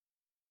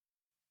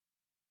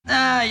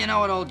You know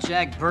what old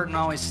Jack Burton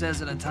always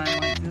says at a time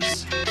like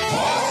this? Come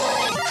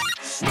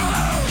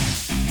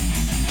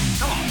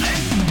on,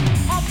 then.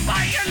 I'll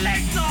bite your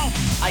legs off.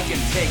 I can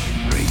take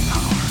it. Great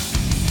power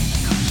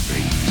comes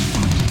great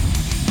responsibility.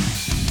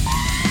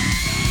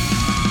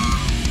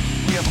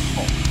 We have a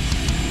hope.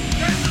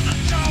 Get to the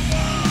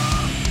chopper.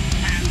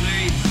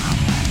 Andy.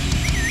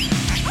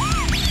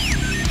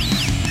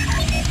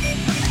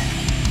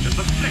 Just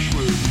a flesh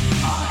wound.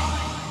 I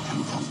am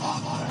the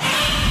father.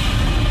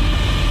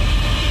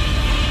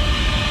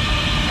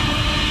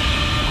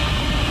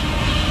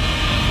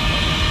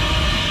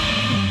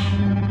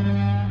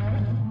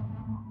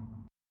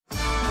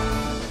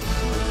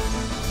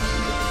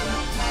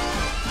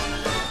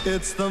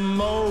 It's the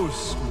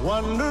most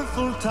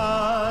wonderful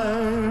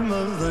time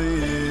of the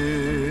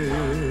year.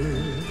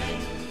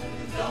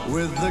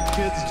 With the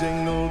kids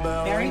jingle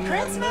belling. Merry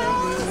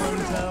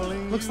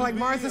Christmas! Looks like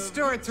Martha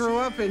Stewart threw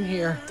up in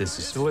here. This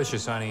is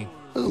delicious, honey.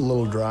 A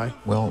little dry.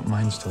 Well,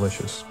 mine's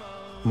delicious.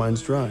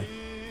 Mine's dry.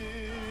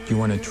 Do you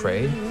want to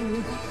trade?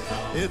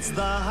 It's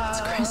the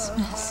It's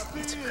Christmas.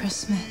 It's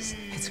Christmas.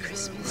 It's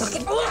Christmas.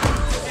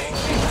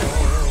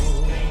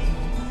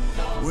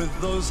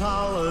 with those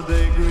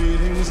holiday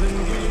greetings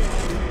and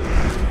gifts.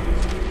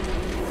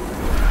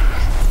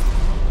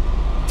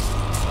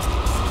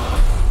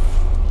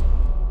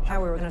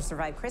 How we were going to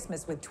survive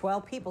Christmas with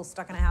 12 people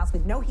stuck in a house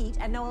with no heat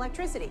and no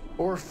electricity.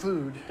 Or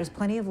food. There's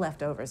plenty of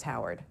leftovers,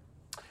 Howard.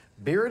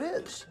 Beer it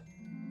is.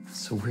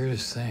 It's the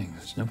weirdest thing.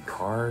 There's no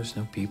cars,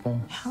 no people.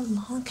 How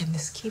long can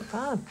this keep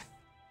up?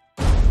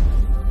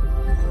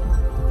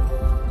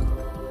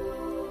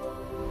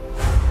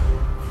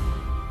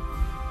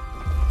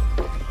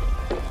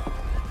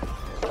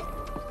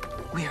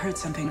 We heard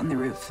something on the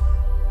roof.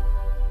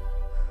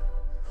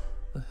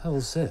 The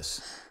hell's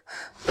this?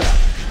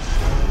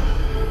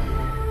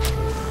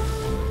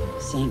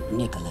 St.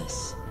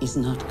 Nicholas is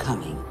not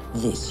coming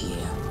this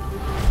year.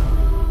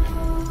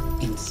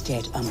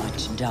 Instead, a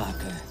much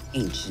darker,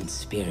 ancient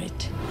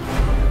spirit.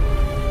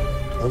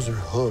 Those are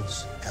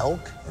hooves.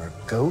 Elk or a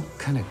goat? What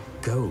kind of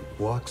goat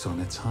walks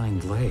on its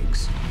hind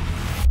legs?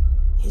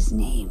 His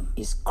name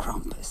is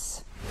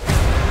Krampus.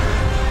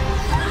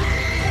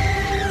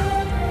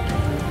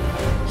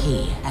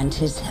 He and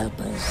his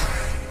helpers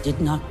did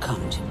not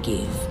come to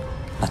give,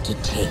 but to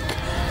take.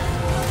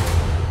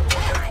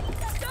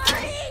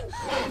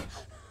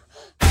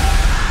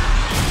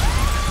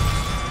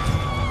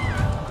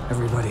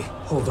 Everybody,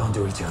 hold on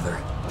to each other.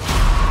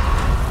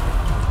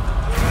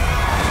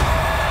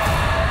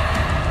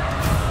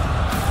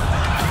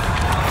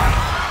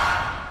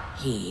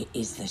 He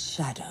is the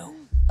shadow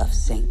of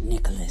St.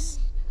 Nicholas.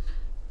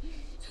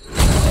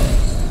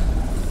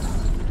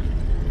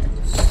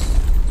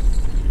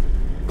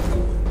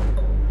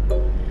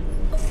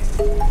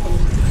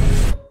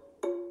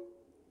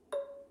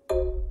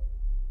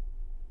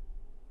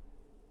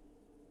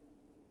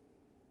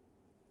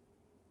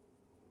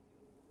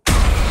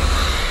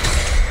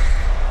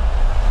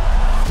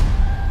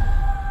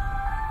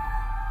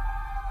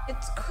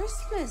 It's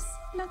Christmas.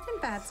 Nothing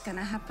bad's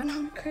gonna happen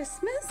on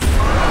Christmas.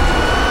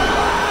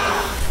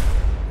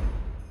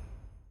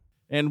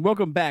 And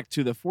welcome back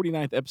to the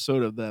 49th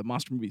episode of the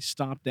Monster Movie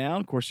Stomp Down.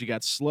 Of course, you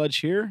got Sludge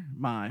here.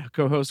 My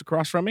co-host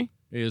across from me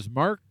is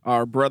Mark,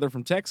 our brother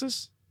from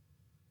Texas,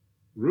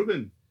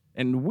 Ruben.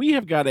 And we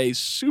have got a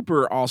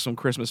super awesome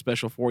Christmas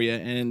special for you.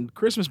 And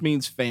Christmas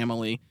means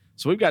family.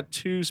 So we've got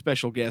two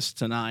special guests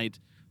tonight.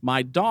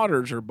 My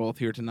daughters are both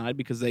here tonight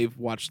because they've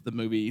watched the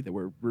movie that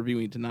we're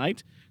reviewing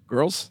tonight.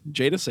 Girls,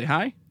 Jada, say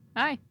hi.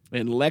 Hi.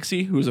 And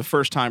Lexi, who's a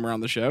first timer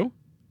on the show.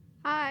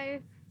 Hi.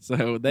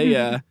 So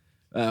they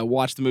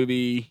watched the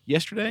movie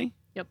yesterday.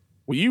 Yep.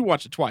 Well, you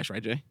watched it twice,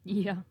 right, Jay?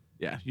 Yeah.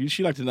 Yeah.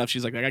 She liked it enough.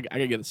 She's like, I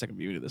gotta get a second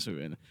viewing of this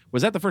movie. And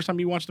was that the first time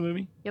you watched the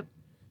movie? Yep.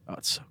 Oh,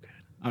 it's so good.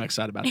 I'm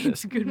excited about this.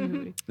 It's a good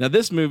movie. Now,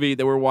 this movie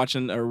that we're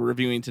watching or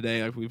reviewing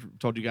today, like we've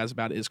told you guys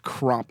about, is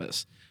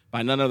Krampus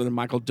by none other than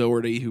Michael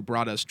Dougherty, who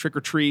brought us Trick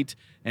or Treat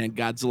and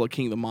Godzilla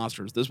King of the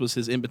Monsters. This was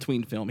his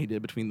in-between film he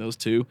did between those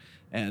two.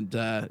 And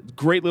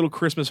great little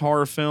Christmas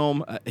horror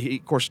film.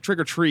 Of course, Trick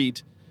or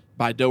Treat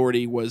by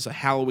Dougherty was a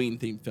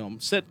Halloween-themed film,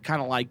 set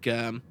kind of like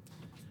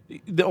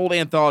the old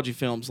anthology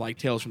films like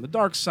Tales from the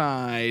Dark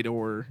Side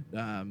or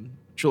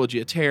Trilogy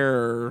of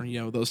Terror,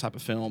 those type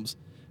of films.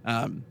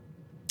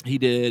 He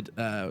did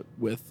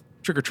with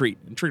Trick or Treat,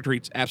 and Trick or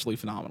Treat's absolutely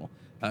phenomenal.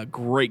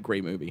 Great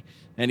movie.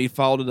 And he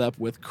followed it up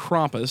with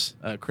Krampus,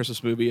 a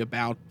Christmas movie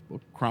about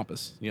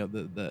Krampus,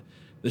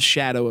 the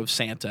shadow of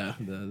Santa,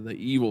 the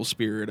evil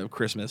spirit of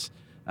Christmas.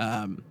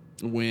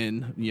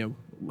 When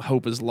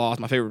hope is lost.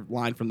 My favorite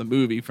line from the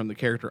movie, from the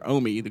character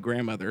Omi, the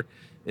grandmother,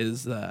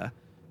 is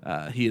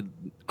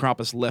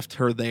Krampus left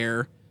her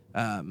there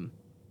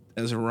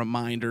as a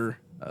reminder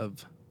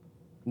of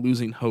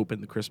losing hope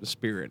in the Christmas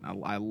spirit.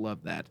 I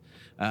love that.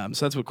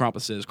 So that's what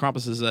Krampus is.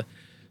 Krampus is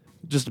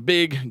just a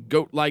big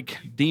goat-like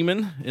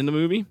demon in the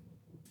movie.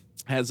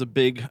 Has a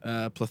big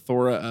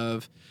plethora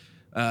of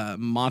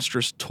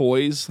monstrous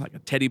toys, like a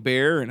teddy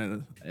bear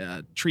and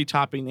a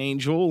tree-topping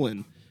angel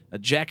and a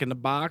Jack in the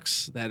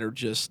Box that are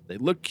just, they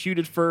look cute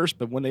at first,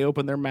 but when they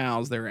open their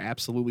mouths, they're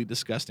absolutely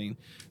disgusting.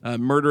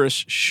 Murderous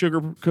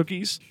sugar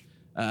cookies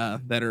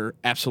that are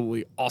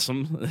absolutely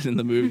awesome in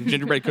the movie.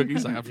 Gingerbread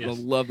cookies, I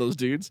love those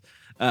dudes.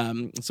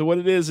 So what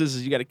it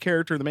is you got a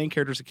character, the main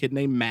character is a kid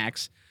named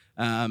Max,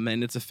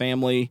 and it's a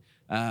family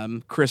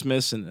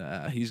Christmas,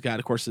 and he's got,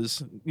 of course,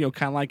 his,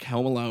 kind of like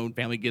Home Alone,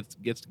 family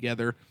gets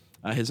together.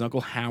 His Uncle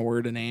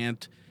Howard and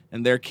aunt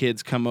and their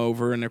kids come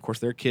over, and of course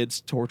their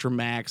kids torture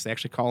Max. They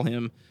actually call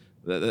him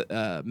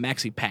the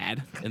Maxi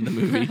Pad in the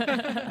movie,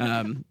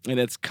 and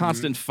it's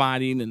constant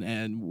fighting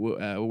and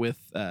with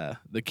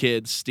the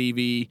kids,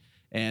 Stevie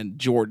and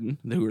Jordan,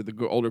 who are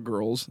the older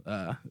girls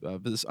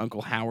of his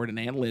Uncle Howard and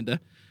Aunt Linda,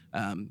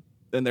 and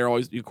they're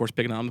always, of course,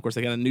 picking on them. Of course,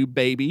 they got a new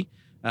baby,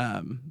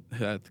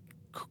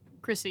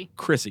 Chrissy,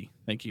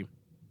 thank you,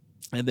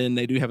 and then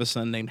they do have a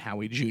son named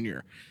Howie Jr.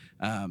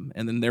 And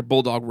then their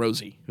bulldog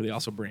Rosie, who they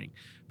also bring.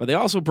 But they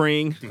also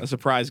bring a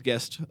surprise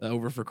guest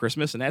over for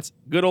Christmas, and that's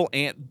good old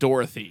Aunt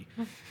Dorothy,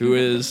 who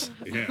is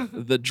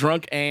the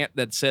drunk aunt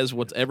that says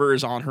whatever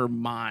is on her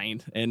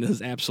mind and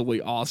is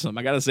absolutely awesome.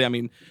 I got to say, I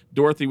mean,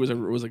 Dorothy was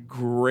a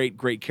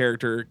great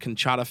character.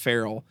 Conchata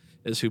Ferrell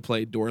is who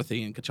played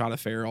Dorothy, and Conchata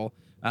Ferrell,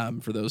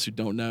 for those who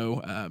don't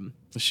know,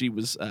 she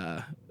was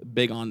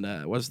big on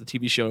what was the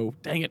TV show?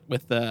 Dang it,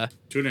 with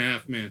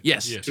 2.5 Men.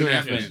 Yes,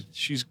 2.5 Men.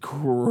 She's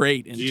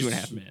great in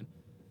 2.5 Men.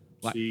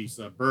 She's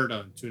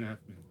Berta in 2.5 Men.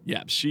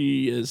 Yeah,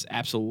 she is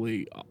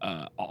absolutely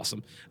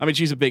awesome. I mean,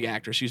 she's a big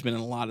actress. She's been in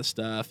a lot of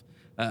stuff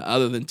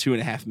other than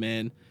 2.5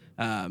 Men,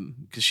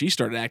 because she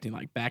started acting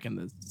like back in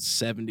the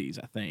 70s,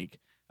 I think.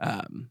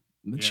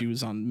 She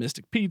was on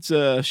Mystic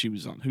Pizza. She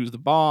was on Who's the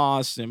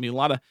Boss? I mean, a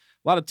lot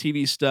of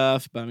TV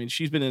stuff. But I mean,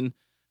 she's been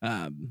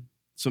in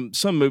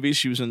some movies.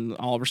 She was in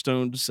Oliver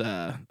Stone's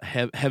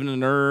Heaven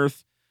and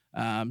Earth.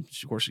 Of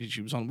course,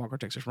 she was on Walker,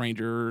 Texas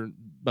Ranger,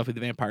 Buffy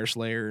the Vampire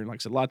Slayer, and like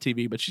I said, a lot of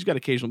TV, but she's got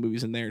occasional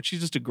movies in there. She's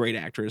just a great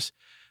actress.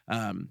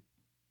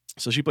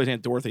 So she plays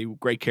Aunt Dorothy,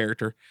 great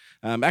character.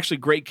 Actually,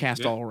 great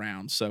cast all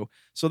around. So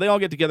they all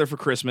get together for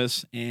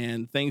Christmas,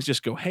 and things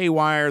just go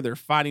haywire. They're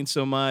fighting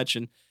so much,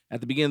 and at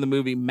the beginning of the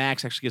movie,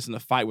 Max actually gets in a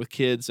fight with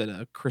kids at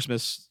a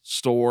Christmas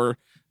store,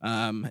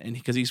 and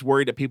because he's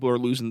worried that people are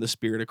losing the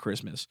spirit of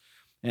Christmas.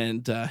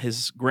 And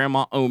his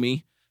grandma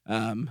Omi,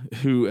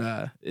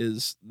 who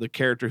is the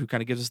character who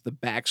kind of gives us the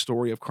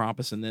backstory of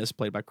Krampus in this,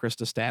 played by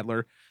Krista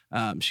Stadler.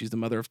 She's the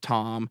mother of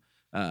Tom,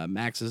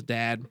 Max's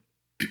dad.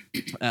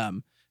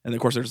 And of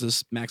course, there's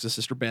this Max's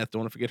sister Beth.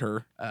 Don't want to forget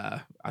her.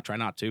 I try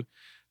not to.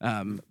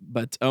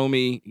 But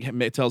Omi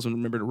tells him to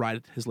remember to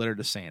write his letter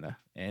to Santa.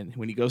 And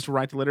when he goes to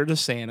write the letter to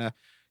Santa,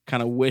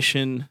 kind of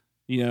wishing,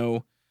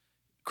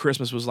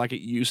 Christmas was like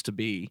it used to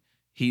be,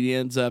 he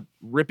ends up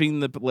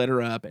ripping the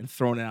letter up and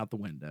throwing it out the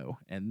window.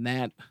 And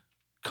that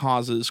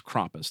causes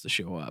Krampus to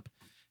show up.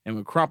 And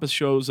when Krampus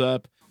shows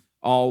up,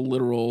 all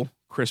literal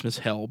Christmas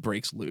hell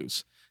breaks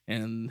loose.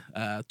 And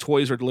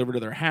toys are delivered to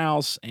their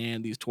house,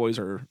 and these toys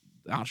are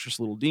monstrous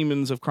little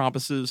demons of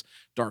Krampus's.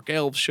 Dark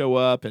elves show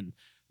up, and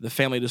the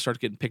family just starts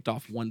getting picked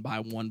off one by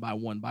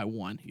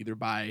one, either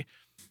by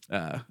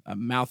a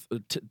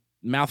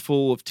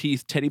mouthful of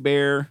teeth teddy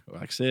bear,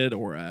 like I said,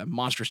 or a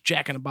monstrous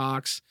Jack in the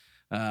Box,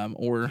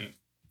 or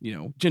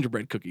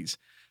gingerbread cookies.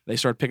 They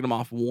start picking them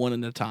off one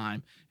at a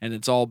time, and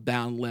it's all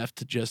down left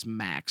to just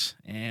Max.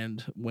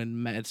 And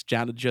when it's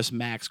down to just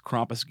Max,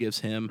 Krampus gives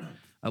him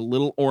a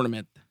little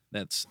ornament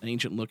that's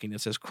ancient looking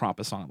that says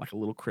Krampus on it, like a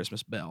little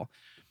Christmas bell.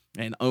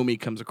 And Omi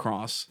comes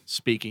across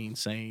speaking,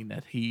 saying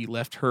that he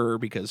left her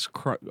because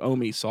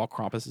Omi saw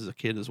Krampus as a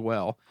kid as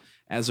well,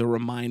 as a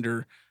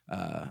reminder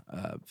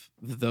of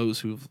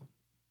those who've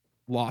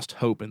lost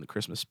hope in the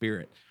Christmas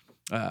spirit.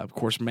 Of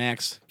course,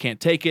 Max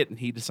can't take it, and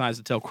he decides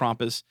to tell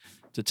Krampus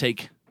to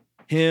take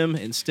him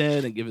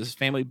instead and give his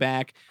family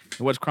back. And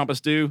what does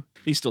Krampus do?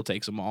 He still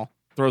takes them all,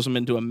 throws them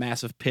into a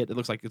massive pit. It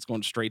looks like it's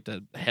going straight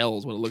to hell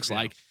is what it looks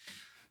like.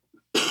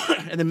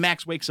 And then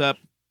Max wakes up,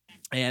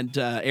 and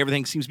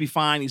everything seems to be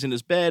fine. He's in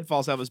his bed,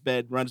 falls out of his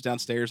bed, runs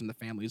downstairs, and the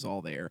family's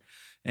all there.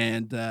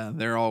 And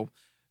they're all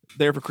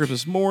there for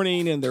Christmas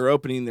morning, and they're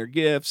opening their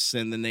gifts,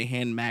 and then they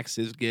hand Max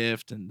his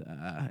gift, and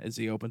as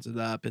he opens it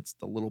up, it's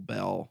the little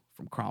bell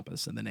from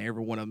Krampus. And then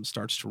every one of them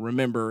starts to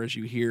remember as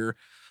you hear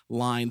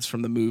lines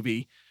from the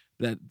movie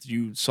that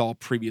you saw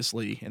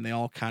previously, and they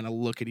all kind of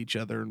look at each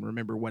other and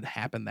remember what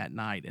happened that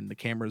night. And the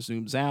camera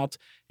zooms out,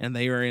 and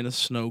they are in a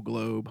snow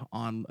globe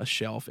on a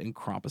shelf in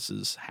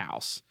Krampus's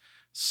house.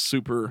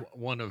 Super.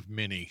 One of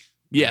many.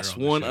 Yes,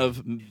 one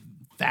of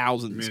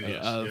thousands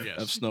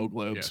of snow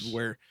globes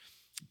where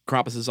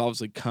Krampus has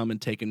obviously come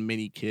and taken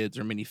many kids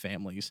or many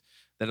families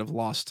that have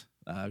lost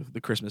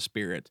the Christmas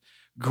spirit.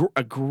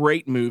 A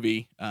great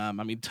movie. I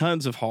mean,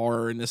 tons of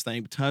horror in this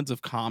thing, tons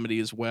of comedy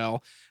as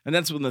well. And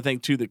that's one of the thing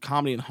too, that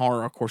comedy and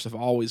horror, of course, have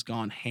always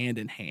gone hand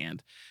in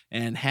hand.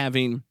 And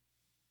having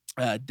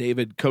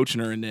David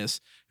Koechner in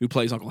this, who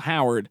plays Uncle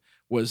Howard,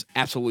 was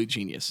absolutely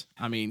genius.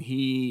 I mean,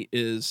 he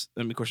is,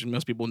 of course,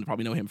 most people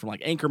probably know him from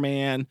like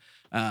Anchorman.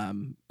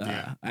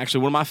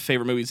 Actually, one of my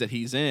favorite movies that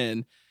he's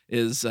in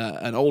is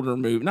an older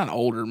movie, not an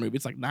older movie.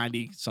 It's like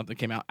 90 something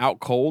came out.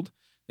 Out Cold.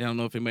 I don't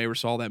know if anybody ever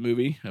saw that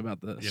movie about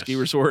the ski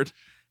resort.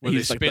 Where they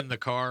He's like spin the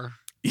car.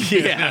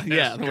 Yeah,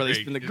 That's where they great.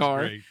 spin the It's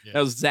car. great, yeah.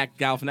 That was Zach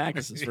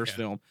Galifianakis' first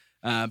film.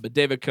 But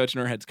David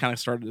Koechner had kind of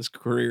started his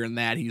career in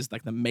that. He's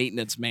like the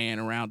maintenance man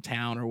around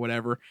town or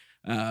whatever.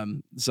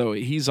 So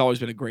he's always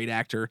been a great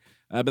actor.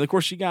 But of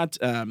course, you got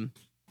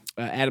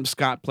Adam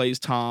Scott plays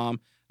Tom.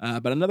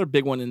 But another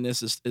big one in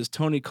this is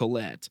Toni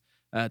Collette.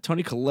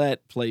 Toni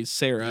Collette plays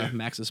Sarah,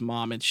 Max's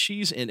mom, and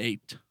she's in a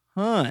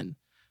ton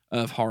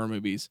of horror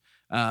movies.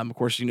 Of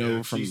course, you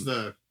know from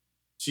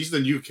she's the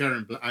new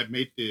Karen Black. I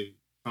made the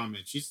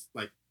comment. She's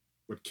like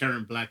what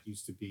Karen Black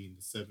used to be in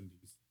the 70s.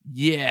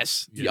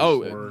 Yes.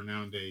 Horror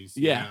nowadays.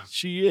 Yeah,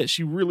 she is.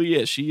 She really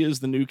is. She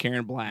is the new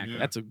Karen Black. Yeah.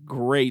 That's a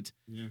great.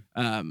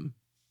 That's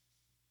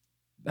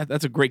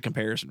a great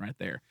comparison right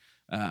there.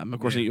 Of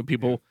course, you know,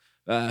 people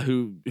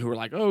who are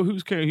like, oh,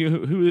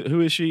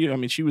 who is she? I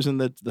mean, she was in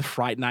the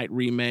Fright Night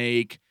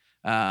remake.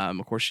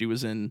 Of course, she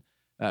was in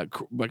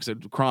like I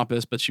said,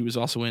 Krampus, but she was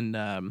also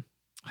in.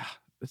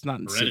 It's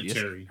not Insidious.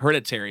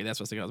 Hereditary. That's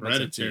what I was thinking. I was about to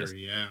say Insidious.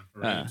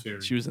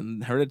 Hereditary. She was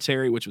in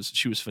Hereditary, which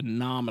she was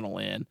phenomenal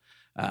in.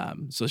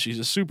 So she's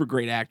a super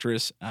great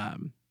actress.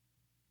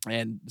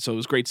 And so it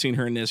was great seeing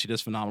her in this. She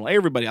does phenomenal.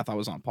 Everybody I thought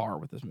was on par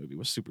with this movie. It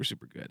was super,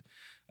 super good.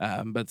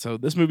 But so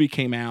this movie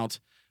came out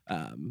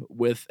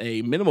with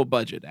a minimal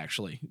budget,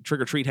 actually.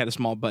 Trick or Treat had a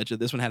small budget.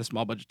 This one had a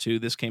small budget too.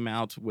 This came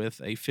out with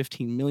a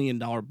 $15 million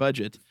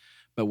budget.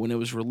 But when it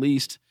was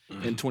released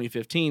in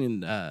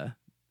 2015,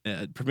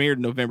 premiered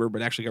in November,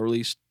 but actually got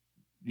released,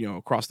 you know,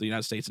 across the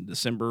United States in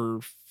December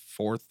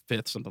 4th,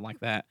 5th, something like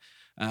that.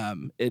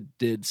 It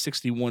did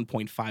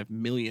 $61.5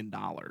 million.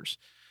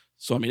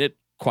 So, I mean, it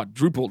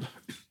quadrupled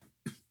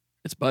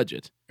its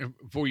budget.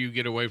 Before you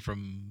get away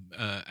from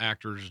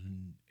actors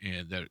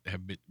and that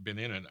have been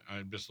in it,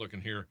 I'm just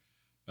looking here.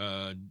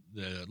 The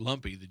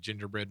Lumpy, the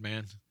gingerbread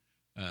man,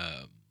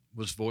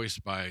 was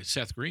voiced by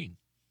Seth Green.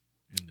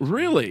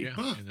 Really?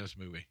 Yeah, in this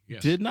movie.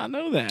 Yes. Did not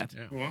know that.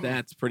 Yeah. Wow.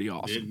 That's pretty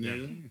awesome.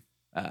 Didn't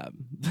know.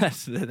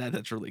 That's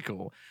really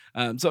cool.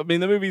 So I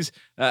mean, the movies.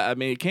 I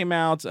mean, it came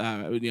out.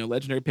 You know,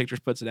 Legendary Pictures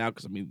puts it out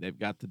because I mean they've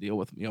got to deal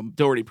with. You know,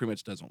 Doherty pretty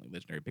much does only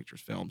Legendary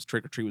Pictures films.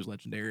 Trick or Treat was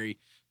Legendary.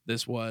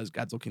 This was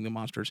Godzilla King of the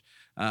Monsters.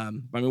 I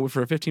mean,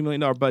 for a $15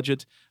 million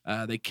budget,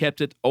 they kept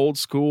it old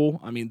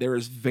school. I mean, there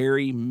is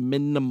very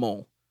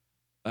minimal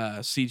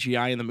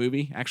CGI in the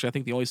movie. Actually, I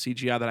think the only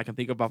CGI that I can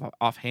think of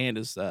offhand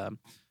is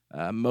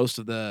most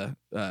of the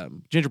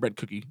gingerbread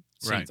cookie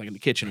scenes, like in the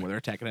kitchen where they're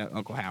attacking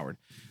Uncle Howard.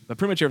 But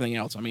pretty much everything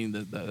else. I mean,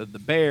 the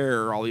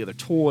bear, all the other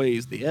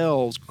toys, the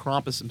elves,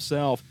 Krampus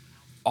himself,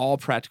 all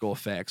practical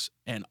effects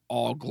and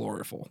all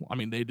glorified. I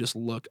mean, they just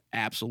look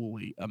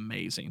absolutely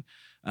amazing.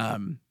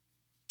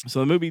 So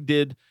the movie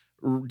did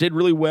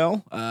really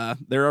well.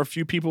 There are a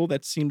few people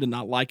that seem to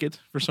not like it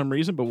for some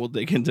reason, but we'll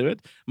dig into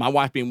it. My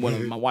wife being one of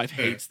them. My wife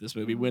hates this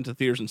movie. We went to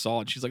theaters and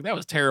saw it. She's like, that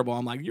was terrible.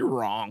 I'm like, you're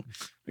wrong.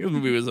 This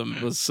movie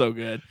was so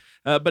good.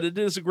 But it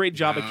does a great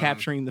job of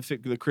capturing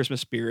the Christmas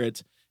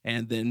spirit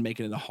and then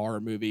making it a horror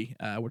movie,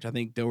 which I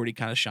think Doherty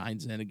kind of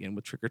shines in again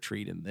with Trick or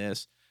Treat in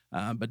this,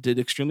 but did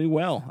extremely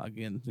well.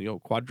 Again, you know,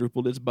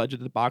 quadrupled its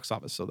budget at the box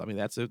office. So, I mean,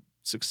 that's a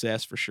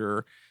success for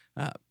sure.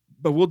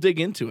 But we'll dig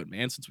into it,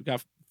 man, since we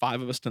got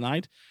 5 of us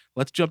tonight.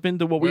 Let's jump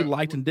into what we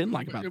liked and didn't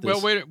like about this.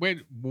 Well,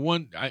 wait.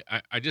 One,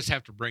 I just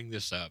have to bring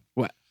this up.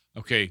 What?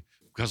 Okay,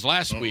 because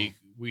last week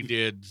we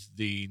did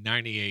the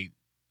 98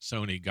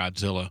 Sony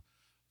Godzilla.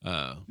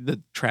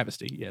 The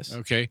travesty, yes.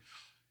 Okay.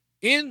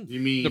 In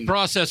the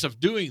process of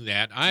doing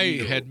that,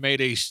 I had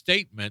made a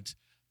statement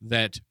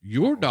that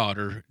your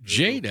daughter,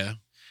 Jada,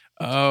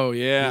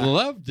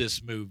 loved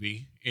this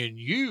movie, and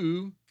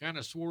you kind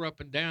of swore up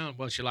and down,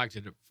 well, she liked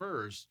it at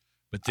first,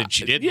 but then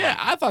she didn't. Yeah,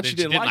 I thought she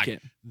didn't like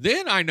it.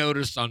 Then I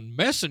noticed on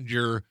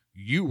Messenger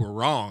you were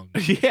wrong.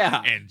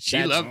 Yeah, and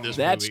she loved this.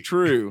 That's movie.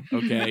 true.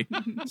 Okay,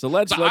 so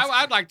let's.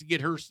 I'd like to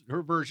get her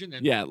version.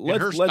 And,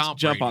 let's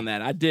jump on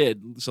that. I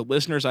did. So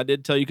listeners, I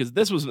did tell you because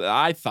this was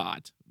I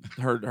thought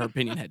her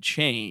opinion had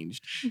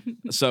changed.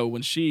 So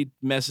when she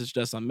messaged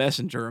us on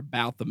Messenger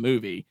about the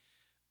movie,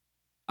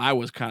 I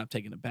was kind of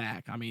taken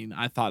aback. I mean,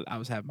 I thought I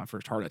was having my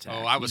first heart attack.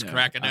 Oh, I was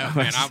cracking up,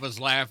 man. I was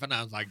laughing.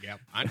 I was like, yeah,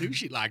 I knew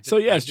she liked it. So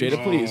yes,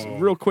 Jada, please,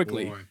 real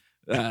quickly.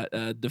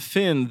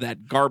 Defend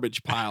that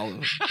garbage pile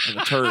of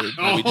a turd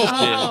that we just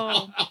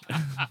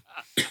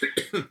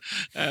did.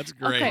 That's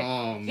great.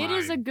 Okay. It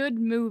is a good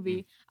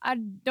movie. I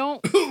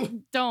don't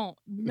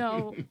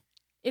know.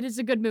 It is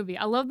a good movie.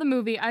 I love the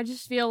movie. I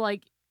just feel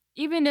like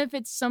even if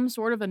it's some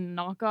sort of a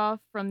knockoff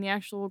from the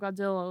actual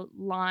Godzilla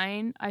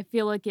line, I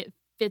feel like it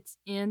fits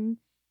in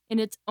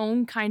its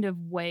own kind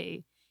of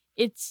way.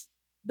 It's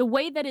the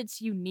way that it's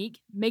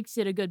unique makes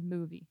it a good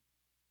movie.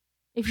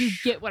 If you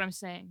get what I'm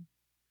saying.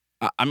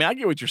 I mean, I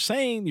get what you're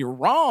saying. You're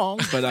wrong,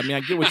 but I mean, I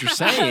get what you're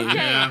saying.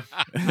 Yeah.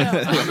 No,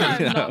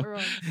 I'm not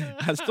wrong.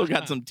 I still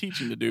got some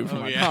teaching to do for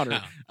my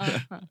daughter.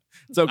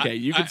 It's okay.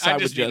 You can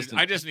side with Justin.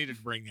 I just needed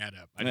to bring that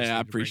up. I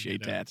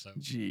appreciate that. So.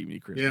 Gee,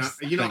 me Christmas.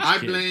 Yeah, you know,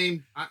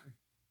 Thanks,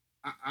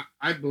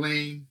 I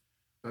blame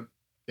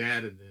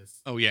dad in this.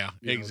 Oh yeah,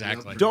 You know,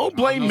 exactly. Don't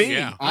blame me.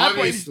 Yeah. I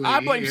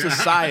blame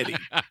society.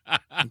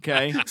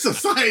 Okay,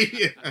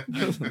 Society.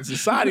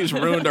 Society's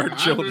ruined our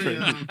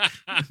children.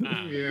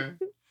 Yeah.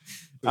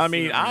 I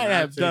mean, I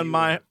have done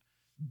my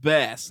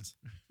best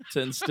to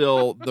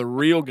instill the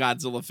real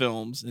Godzilla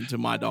films into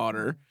my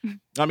daughter.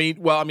 I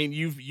mean,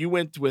 you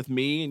went with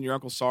me and your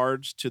Uncle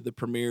Sarge to the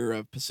premiere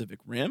of Pacific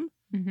Rim.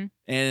 Mm-hmm.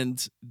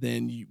 And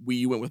then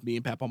you went with me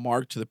and Papa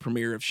Mark to the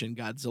premiere of Shin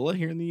Godzilla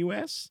here in the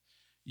U.S.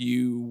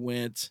 You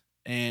went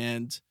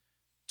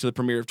to the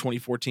premiere of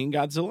 2014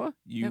 Godzilla.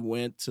 You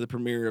went to the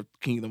premiere of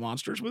King of the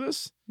Monsters with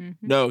us.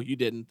 Mm-hmm. No, you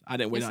didn't. I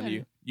didn't wait Yes, on I you.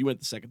 did. You went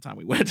the second time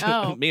we went.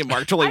 Oh. Me and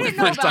Mark totally I went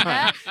didn't know first about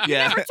time. that. You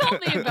Yeah, never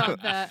told me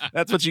about that.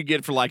 that's what you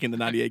get for liking the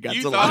 '98 Godzilla.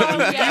 You thought, Oh,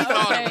 yeah, you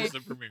thought okay. it was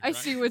the premiere, I right?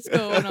 see what's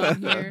going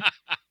on here.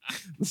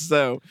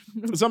 So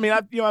I mean,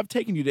 I've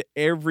taken you to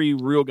every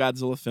real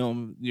Godzilla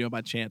film,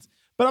 by chance.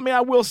 But I mean,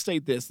 I will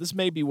state this. This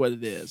may be what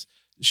it is.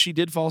 She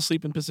did fall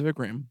asleep in Pacific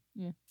Rim.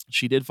 Yeah.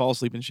 She did fall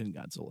asleep in Shin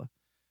Godzilla.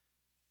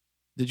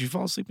 Did you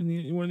fall asleep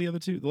in one of the other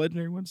two, the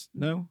legendary ones?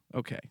 No?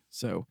 Okay.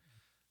 So,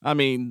 I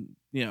mean,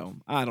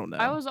 I don't know.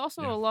 I was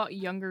also a lot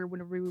younger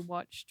whenever we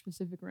watched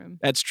Pacific Rim.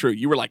 That's true.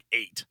 You were like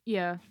 8.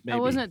 Yeah, Maybe. I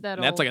wasn't that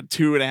And that's old. like a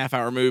 2.5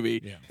 hour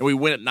movie. Yeah. And we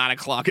went at 9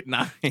 o'clock at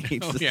night.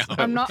 Oh, yeah. So-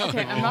 I'm not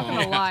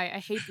gonna lie. I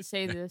hate to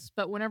say this,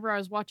 but whenever I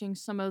was watching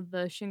some of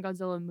the Shin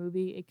Godzilla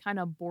movie, it kind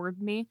of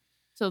bored me.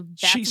 So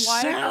that's She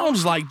why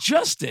sounds like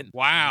Justin.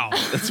 Wow.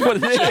 That's what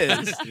it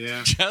is.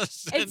 Yeah.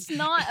 Justin. it's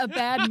not a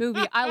bad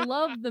movie. I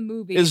love the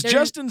movie. Is There's-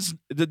 Justin's?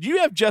 Did you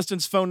have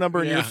Justin's phone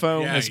number in your Yeah,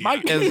 phone? yeah, Has yeah.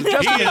 Justin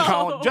been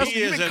calling? Justin, He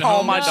you is been at calling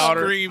home my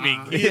daughter.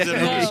 screaming. He is at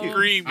home No.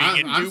 screaming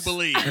in I'm-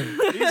 Jubilee.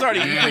 He's already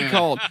Man.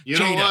 called. You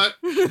know Jada,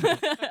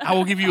 what? I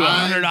will give you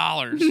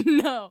 $100.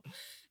 no,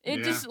 it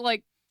Yeah. just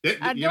like Th-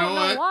 I you don't know know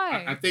what?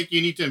 why. I think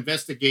you need to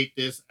investigate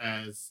this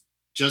as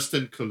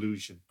Justin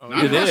collusion. Oh,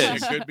 Not It Russian.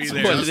 is. It could be That's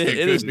there. what it Justin is.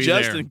 It is could be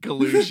Justin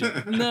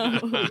collusion. no.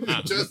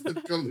 Justin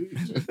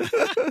collusion.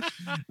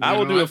 I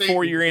will do I a think-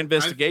 4-year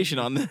investigation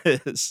on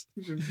this.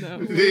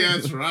 Yeah,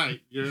 that's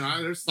right.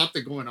 There's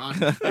something going on.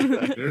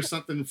 There's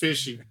something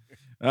fishy.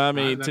 I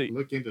mean, I'd have to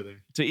look into there.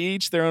 to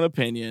each their own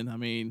opinion. I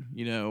mean,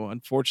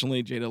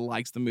 unfortunately, Jada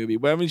likes the movie,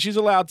 but I mean, she's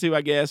allowed to,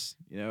 I guess.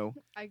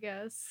 I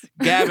guess.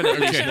 Gavin at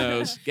least Okay.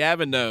 knows.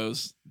 Gavin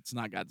knows it's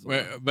not Godzilla.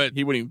 Well, but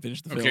He wouldn't even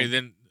finish the film. okay,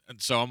 then.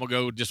 So I'm gonna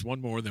go just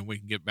one more, then we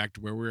can get back to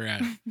where we're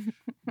at.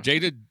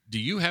 Jada, do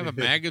you have a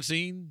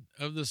magazine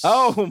of this?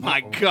 Oh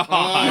my God!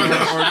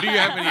 Or do you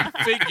have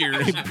any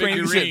figures, He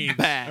brings it figurines?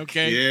 back.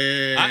 Okay,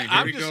 Yeah, here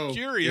I'm we just go.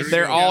 curious. Here we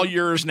They're go. all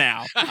yours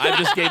now. I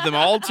just gave them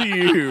all to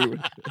you.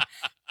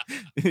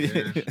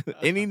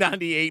 Any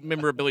 98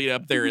 memorabilia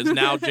up there is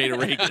now Jada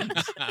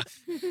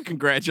Reagan's.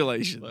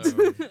 Congratulations.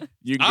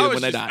 You can get it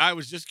when they die. I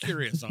was just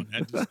curious on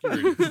that. Just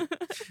curious.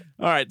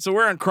 All right, so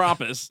we're on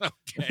Krampus.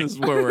 Okay. This is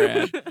where we're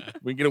at.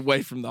 We get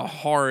away from the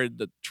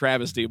horrid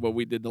travesty of what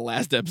we did the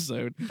last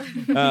episode.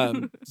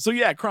 So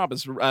yeah,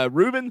 Krampus.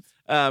 Ruben,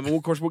 well,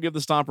 of course, we'll give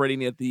the stomp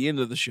rating at the end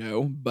of the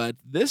show, but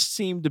this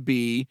seemed to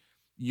be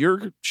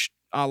your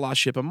a la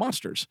Ship of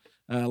Monsters,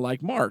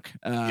 like Mark.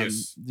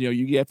 Yes.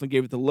 You definitely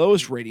gave it the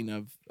lowest rating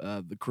of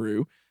the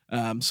crew.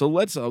 So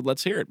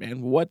let's hear it,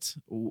 man. What'd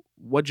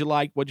you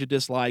like? What'd you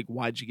dislike?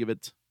 Why'd you give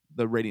it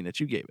the rating that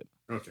you gave it?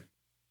 Okay.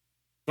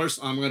 First,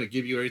 I'm going to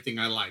give you everything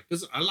I like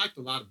because I liked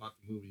a lot about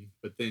the movie,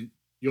 but then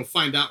you'll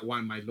find out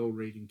why my low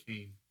rating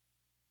came.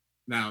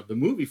 Now, the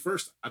movie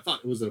first, I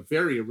thought it was a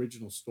very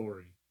original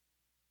story.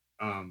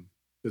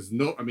 Because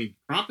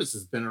Krampus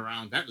has been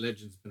around. That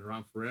legend's been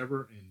around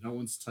forever, and no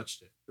one's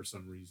touched it for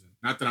some reason.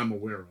 Not that I'm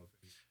aware of.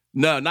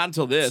 No, not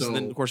until this. And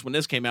then, So- of course, when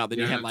this came out, then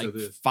you Yeah, had not like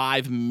till this.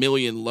 5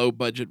 million low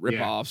budget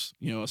ripoffs,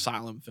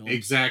 Asylum films.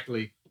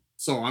 Exactly.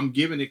 So I'm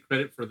giving it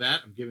credit for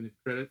that. I'm giving it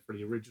credit for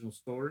the original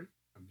story.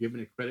 I'm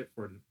giving it credit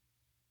for a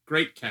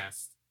great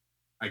cast.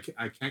 I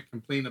can't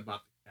complain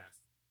about the cast.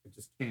 I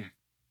just can't.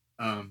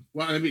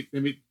 Well, let me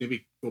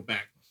go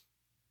back.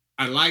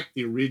 I like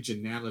the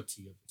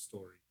originality of the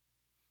story.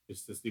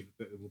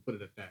 We'll put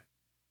it at that.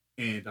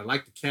 And I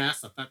like the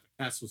cast. I thought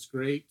the cast was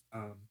great.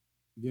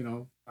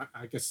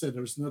 Like I said,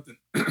 there's nothing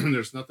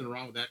there's nothing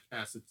wrong with that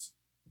cast.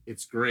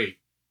 It's great.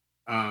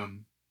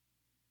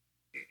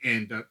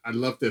 And I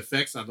love the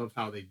effects. I love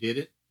how they did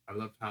it. I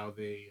loved how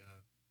they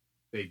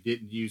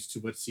didn't use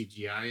too much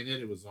CGI in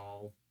it. It was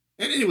all,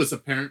 and it was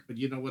apparent. But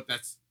you know what?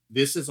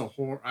 This is a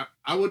horror.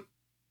 I would,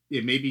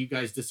 maybe you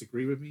guys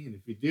disagree with me, and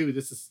if you do,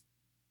 this is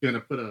gonna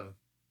put a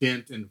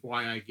dent in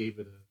why I gave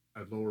it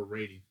a lower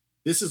rating.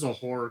 This is a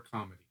horror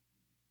comedy.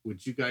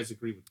 Would you guys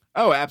agree with me?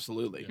 Oh,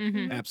 absolutely.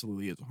 Mhm.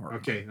 Absolutely is a horror.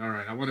 Okay, all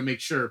right. I want to make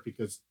sure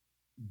because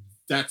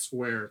that's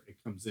where it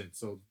comes in.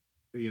 So,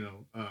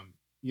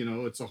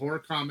 it's a horror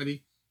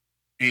comedy,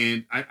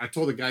 and I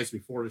told the guys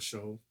before the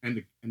show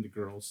and the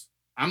girls,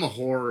 I'm a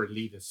horror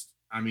elitist.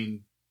 I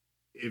mean,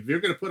 if you're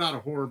gonna put out a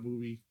horror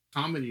movie,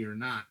 comedy or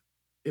not,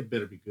 it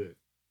better be good.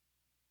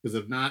 Because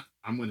if not,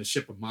 I'm gonna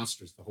Ship of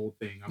Monsters the whole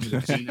thing. I'm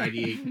gonna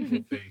G98 the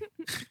whole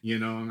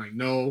thing. I'm like,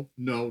 no,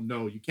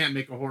 you can't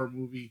make a horror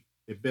movie.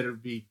 It better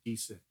be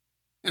decent.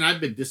 And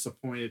I've been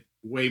disappointed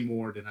way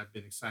more than I've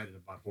been excited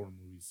about horror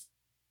movies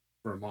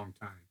for a long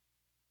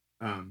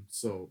time.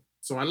 So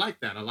I like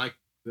that.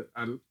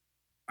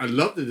 I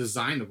love the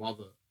design of all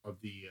the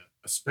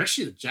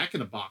especially the Jack in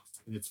the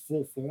Box in its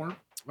full form.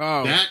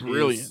 Oh, that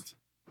brilliant! Is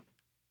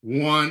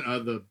one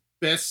of the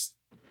best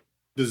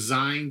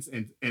designs,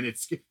 and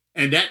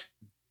that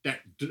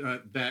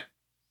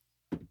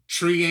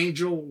tree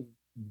angel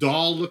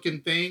doll looking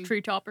thing,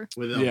 tree topper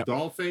with a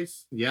doll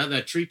face. Yeah,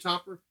 that tree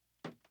topper.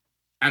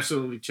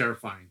 Absolutely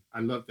terrifying. I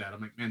love that.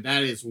 I'm like, man,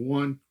 that is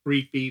one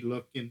creepy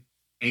looking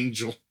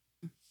angel.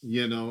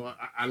 You know,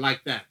 I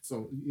like that.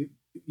 So,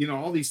 you know,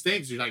 all these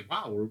things, you're like,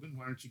 wow, Ruben,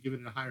 why don't you give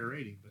it a higher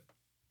rating? But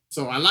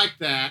so I like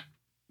that.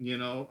 You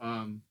know,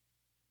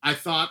 I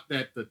thought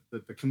that the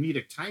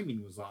comedic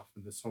timing was off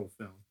in this whole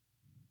film.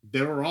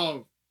 There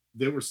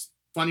were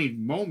funny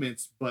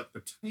moments, but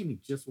the timing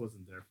just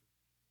wasn't there.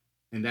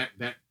 And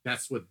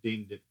that's what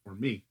dinged it for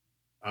me.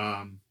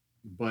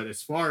 But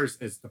as far as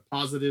the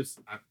positives,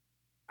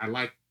 I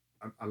like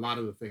a lot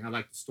of the thing. I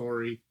like the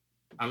story.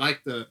 I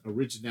like the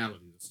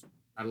originality of the story.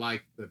 I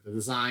like the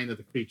design of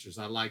the creatures.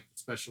 I like the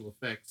special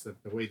effects,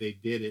 the way they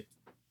did it.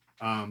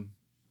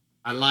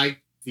 I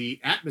like the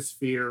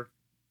atmosphere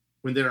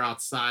when they're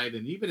outside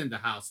and even in the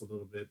house a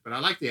little bit. But I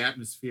like the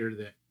atmosphere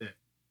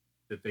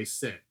that they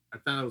set. I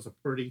thought it was a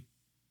pretty,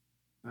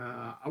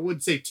 I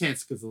wouldn't say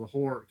tense because of the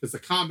horror, because the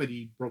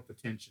comedy broke the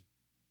tension.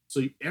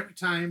 So every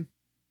time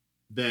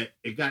that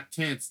it got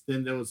tense,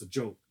 then there was a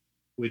joke,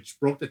 which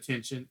broke the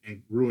tension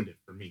and ruined it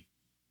for me.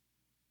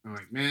 I'm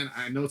like, man,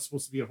 I know it's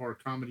supposed to be a horror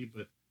comedy,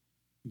 but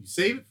you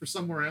save it for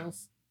somewhere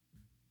else.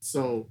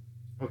 So,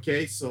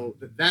 okay, so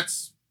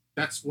that's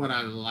what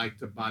I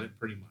liked about it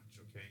pretty much.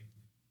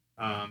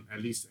 Okay,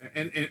 at least,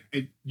 and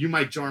you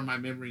might jar my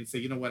memory and say,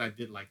 you know what, I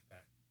did like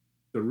that.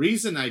 The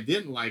reason I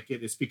didn't like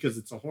it is because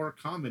it's a horror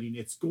comedy and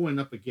it's going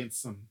up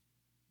against some.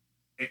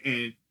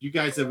 And you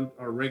guys that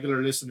are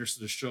regular listeners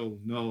to the show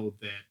know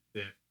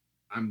that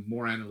I'm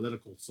more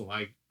analytical, so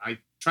I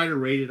try to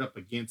rate it up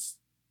against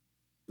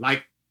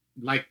like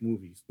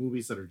movies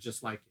that are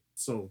just like it.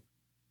 So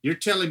you're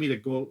telling me to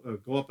go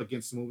up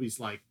against movies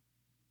like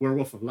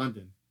Werewolf of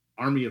London,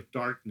 Army of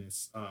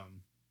Darkness.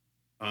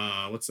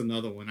 What's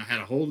another one? I had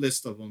a whole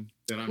list of them.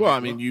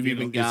 You've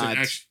even got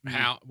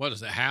what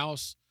is it?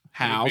 House.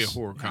 House. A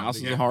horror comedy. House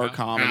is a horror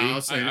comedy.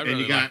 House, and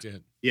really you got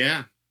it.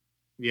 Yeah,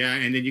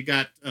 and then you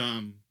got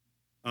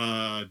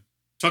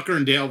Tucker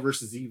and Dale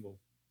versus Evil.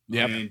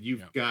 Yep. And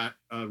you've got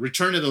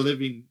Return of the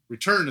Living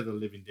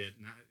Dead,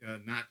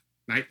 not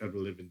Night of the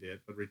Living Dead,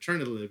 but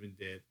Return of the Living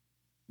Dead.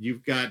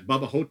 You've got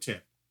Bubba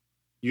Hotep.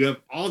 You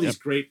have all these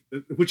great,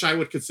 which I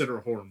would consider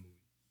a horror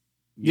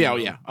movie.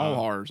 All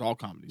horrors, all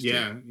comedies.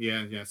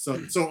 Yeah.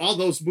 So all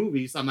those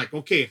movies, I'm like,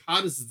 okay,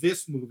 how does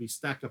this movie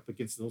stack up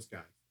against those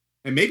guys?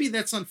 And maybe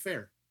that's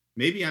unfair.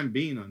 Maybe I'm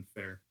being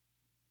unfair.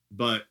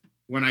 But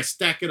when I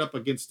stack it up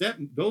against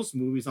those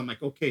movies, I'm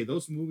like, okay,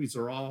 those movies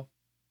are all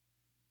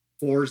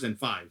 4s and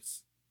 5s,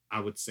 I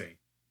would say,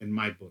 in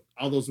my book.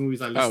 All those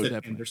movies I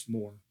listed, and there's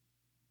more.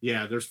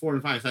 Yeah, there's 4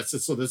 and 5. That's it.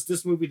 So does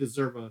this movie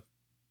deserve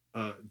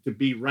to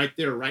be right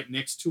there, right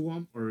next to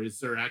them, or is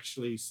there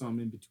actually some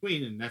in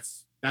between? And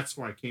that's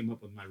where I came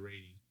up with my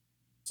rating.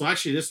 So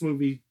actually, this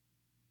movie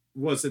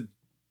wasn't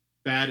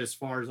bad as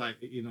far as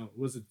it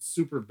wasn't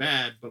super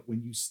bad. But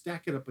when you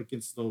stack it up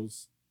against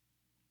those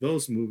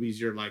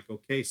movies, you're like,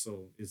 okay,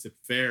 so is it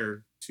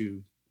fair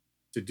to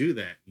do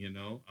that?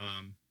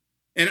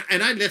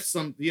 And I left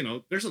some,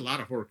 there's a lot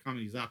of horror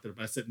comedies out there,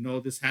 but I said, no,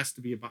 this has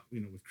to be about,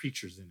 with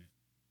creatures in it.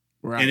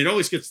 Right. And it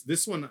always gets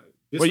this one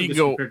gets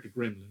compared to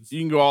Gremlins. You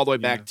can go all the way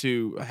back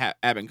to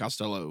Abbott and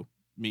Costello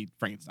meet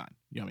Frankenstein.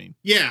 You know what I mean?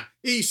 Yeah.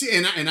 You see,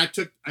 and I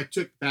took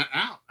that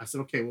out. I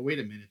said, okay, well, wait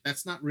a minute.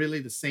 That's not really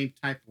the same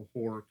type of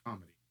horror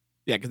comedy.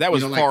 Yeah, because that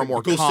was far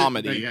more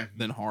comedy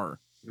than horror.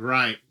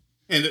 Right.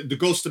 And the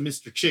Ghost of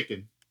Mr.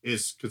 Chicken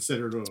is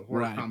considered a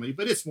horror comedy,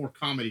 but it's more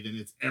comedy than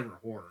it's ever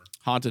horror.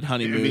 Haunted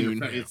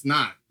Honeymoon. It's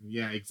not.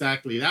 Yeah,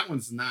 exactly. That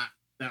one's not.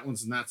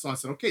 So I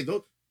said, okay,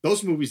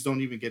 those movies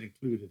don't even get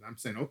included. I'm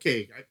saying,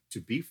 okay,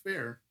 to be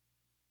fair,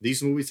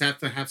 these movies have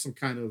to have some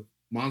kind of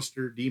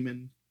monster,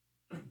 demon,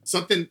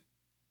 something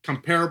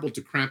comparable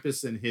to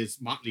Krampus and his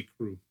motley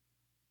crew.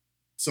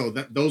 So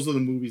those are the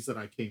movies that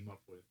I came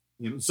up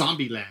with.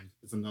 Zombieland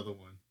is another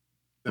one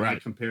that I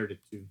compared it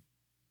to.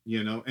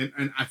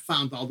 And I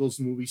found all those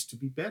movies to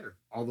be better.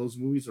 All those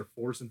movies are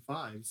 4s and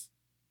 5s.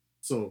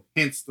 So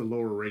hence the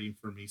lower rating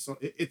for me. So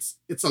it's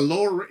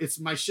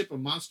my Ship of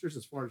Monsters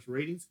as far as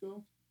ratings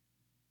go,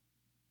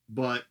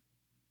 but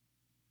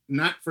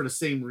not for the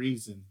same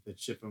reason that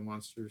Ship of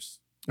Monsters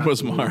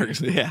was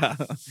marked. Yeah.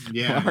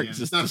 Mark yeah.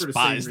 just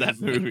despised that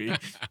movie.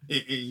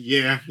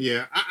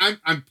 Yeah.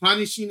 I'm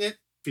punishing it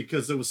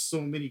because there was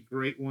so many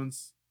great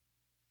ones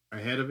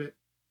ahead of it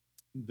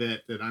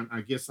that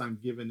I guess I'm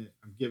giving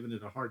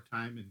it a hard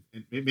time,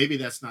 and maybe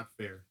that's not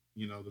fair.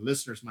 The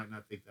listeners might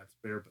not think that's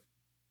fair, but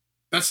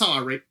that's how I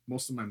rate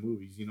most of my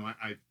movies.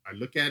 I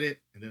look at it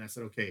and then I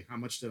said, okay, how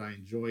much did I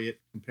enjoy it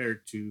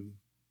compared to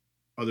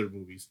other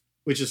movies?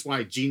 Which is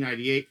why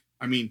G98.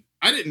 I mean,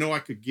 I didn't know I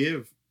could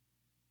give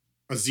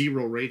a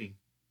 0 rating.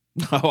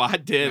 Oh, I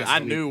did. I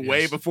knew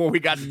way yes. before we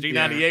got to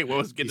G98 what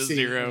was getting a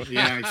 0.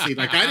 Yeah, I see.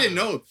 Like, I didn't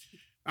know.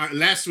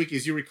 Last week,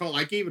 as you recall,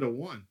 I gave it a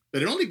 1.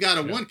 But it only got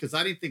a 1 because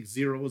I didn't think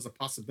 0 was a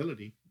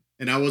possibility.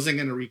 And I wasn't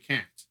going to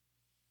recant.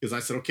 Because I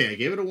said, okay, I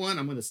gave it a 1.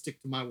 I'm going to stick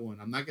to my 1.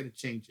 I'm not going to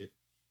change it.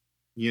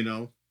 You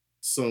know?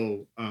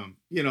 So,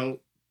 you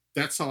know,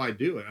 that's how I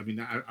do it. I mean,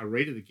 I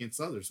rate it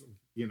against others.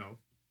 You know,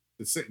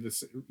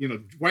 you know,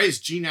 why is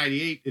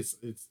G98?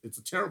 It's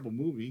a terrible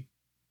movie.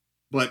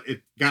 But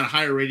it got a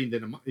higher rating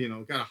than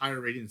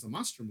as a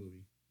monster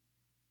movie,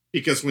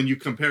 because when you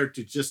compare it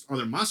to just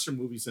other monster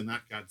movies and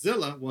not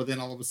Godzilla, well, then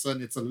all of a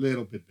sudden it's a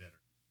little bit better.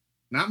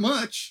 Not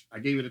much. I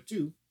gave it a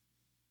 2,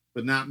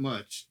 but not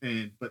much.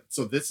 But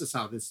so this is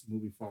how this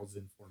movie falls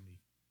in for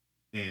me,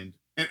 and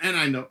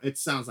I know it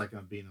sounds like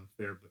I'm being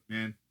unfair, but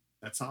man,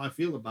 that's how I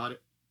feel about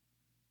it.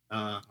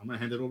 I'm gonna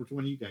hand it over to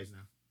one of you guys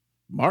now.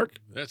 Mark.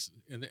 That's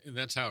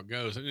how it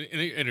goes.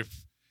 And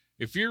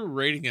if you're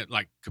rating it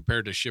like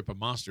compared to Ship of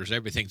Monsters,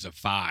 everything's a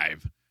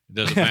 5. It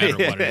doesn't matter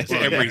what it is.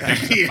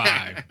 Everything's a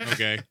 5.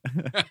 Okay.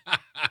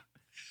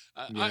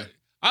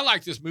 I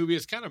like this movie.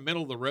 It's kind of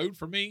middle of the road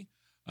for me.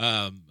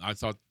 I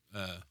thought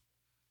the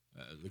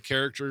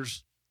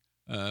characters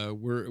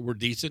were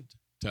decent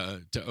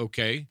to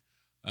okay,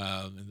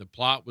 and the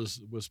plot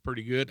was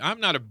pretty good. I'm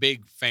not a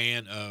big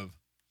fan of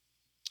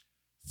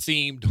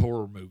themed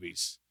horror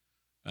movies,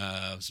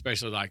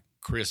 especially like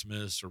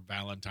Christmas or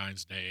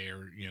Valentine's Day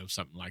or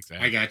something like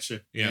that. I got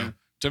you. You know,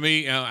 to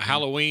me,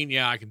 Halloween,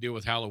 I can deal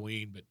with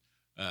Halloween, but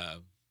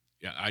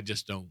I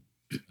just don't.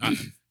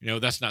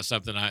 That's not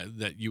something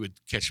that you would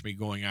catch me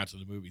going out to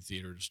the movie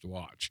theater just to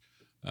watch.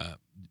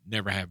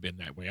 Never have been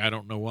that way. I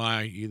don't know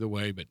why either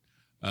way, but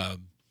I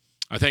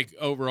think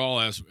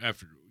overall,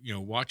 after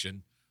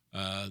watching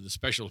the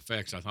special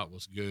effects, I thought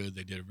was good.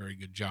 They did a very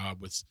good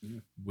job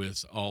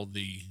with all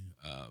the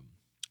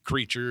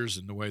creatures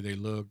and the way they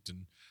looked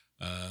and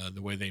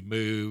the way they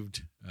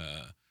moved,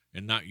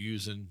 and not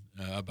using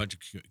a bunch of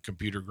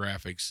computer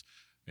graphics.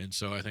 And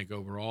so I think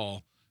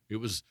overall it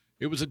was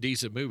a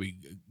decent movie,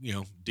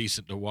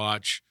 decent to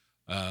watch,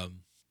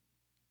 and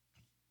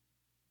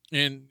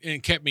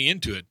kept me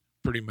into it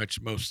pretty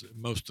much most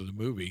of the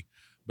movie.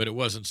 But it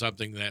wasn't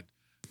something that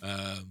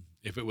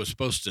if it was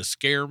supposed to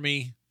scare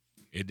me,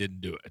 it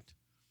didn't do it.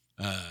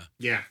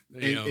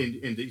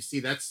 And you see,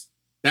 that's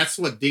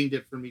what dinged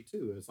it for me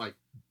too. It's like,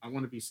 I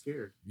want to be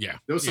scared. Yeah.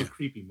 There was some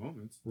creepy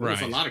moments. There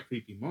was a lot of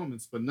creepy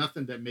moments, but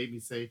nothing that made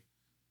me say,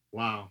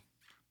 wow,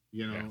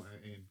 it's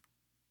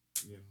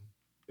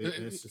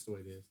just the way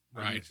it is.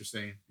 I know what you're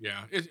saying.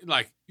 Yeah. It's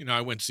like,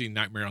 I went to see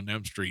Nightmare on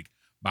Elm Street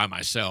by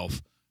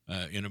myself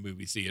in a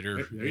movie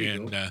theater.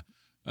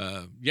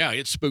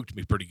 It spooked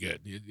me pretty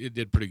good. It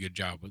did a pretty good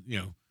job. But,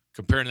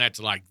 comparing that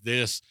to like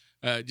this,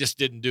 just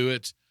didn't do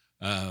it.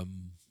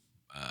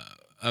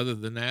 Other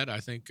than that, I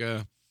think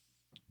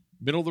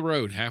middle of the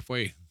road,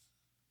 halfway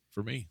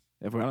for me.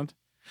 Everyone?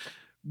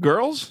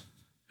 Girls?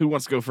 Who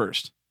wants to go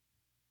first?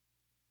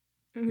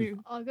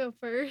 I'll go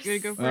first. You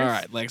go first. All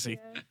right, Lexi.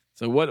 Yeah.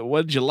 So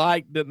what did you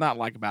like, did not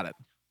like about it?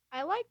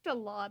 I liked a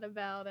lot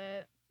about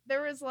it.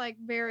 There was like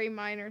very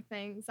minor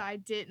things I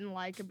didn't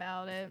like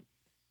about it.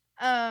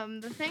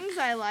 The things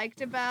I liked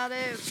about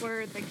it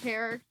were the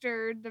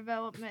character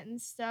development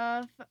and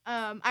stuff.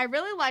 I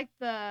really liked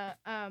the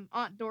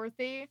Aunt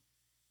Dorothy.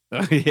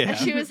 Oh, yeah.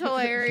 She was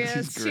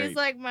hilarious. She's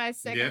like my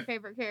second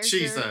favorite character.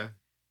 She's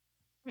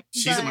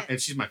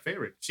my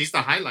favorite. She's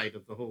the highlight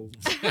of the whole.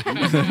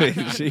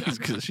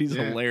 she's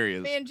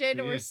hilarious. Me and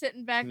Jada were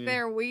sitting back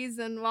there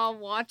wheezing while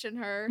watching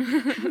her,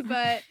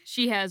 but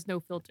she has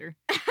no filter.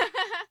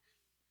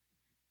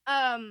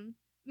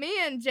 Me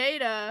and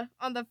Jada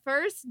on the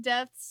first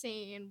death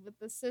scene with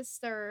the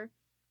sister,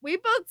 we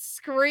both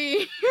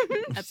screamed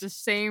at the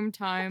same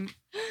time.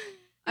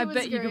 I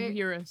bet you could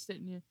hear us,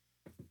 didn't you?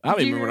 I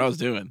don't even remember what I was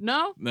doing.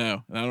 No, I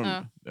don't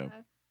know.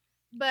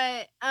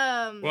 But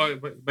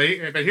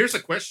but here's a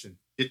question: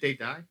 did they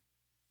die?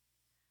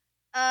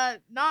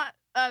 Not.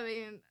 I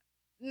mean,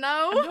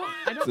 no.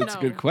 I don't know. That's a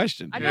good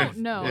question. I don't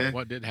know. Yeah.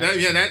 What did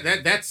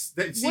happen? That's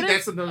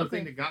another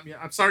thing that got me.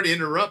 I'm sorry to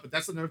interrupt, but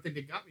that's another thing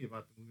that got me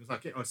about the movie. It's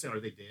like, are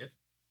they dead?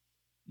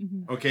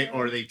 Mm-hmm. Okay,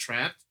 or are they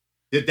trapped?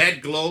 Did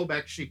that globe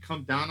actually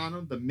come down on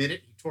them the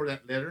minute he tore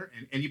that letter?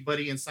 And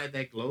anybody inside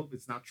that globe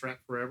is not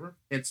trapped forever.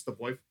 Hence the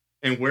boyfriend.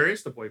 And where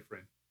is the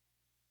boyfriend?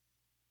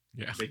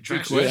 Yeah, they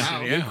good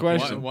question. Good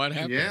question. What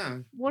happened? Yeah.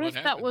 What if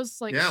that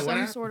was like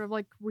some sort of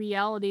like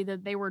reality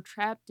that they were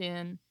trapped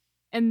in,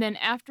 and then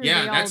after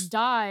they all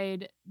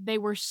died, they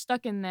were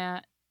stuck in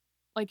that,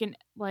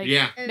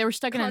 they were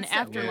stuck in an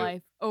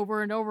afterlife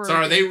over and over. So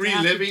are they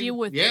reliving?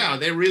 Are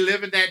they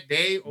reliving that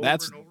day over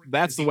and over?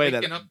 That's the way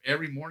that up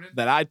every morning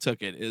that I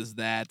took it. Is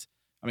that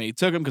he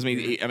took them because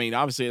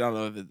obviously I don't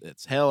know if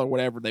it's hell or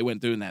whatever they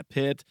went through in that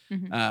pit,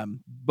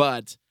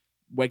 but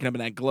waking up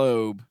in that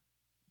globe.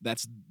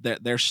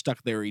 They're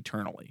stuck there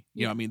eternally.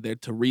 They're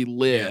to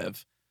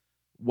relive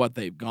what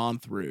they've gone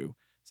through.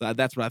 So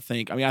that's what I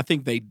think. I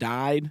think they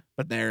died,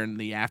 but they're in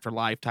the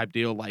afterlife type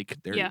deal. Like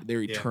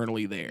they're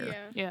eternally there.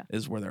 Yeah.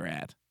 Is where they're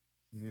at.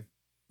 Yeah.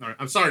 All right.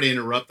 I'm sorry to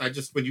interrupt. I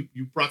just when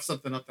you brought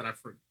something up that I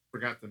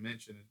forgot to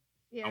mention,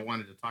 Yeah. I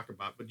wanted to talk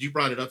about, but you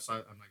brought it up, so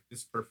I'm like, this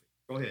is perfect.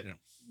 Go ahead. Yeah.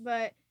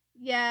 But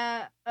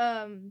yeah,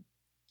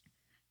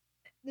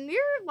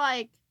 near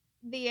like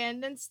the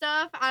end and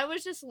stuff, I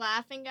was just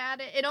laughing at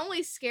it. It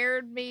only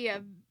scared me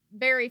a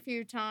very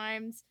few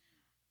times.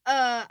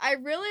 I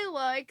really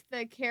like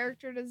the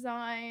character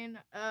design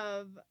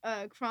of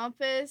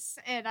Krampus,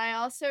 and I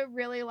also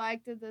really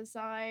like the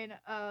design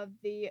of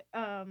the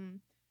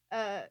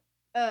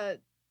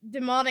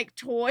demonic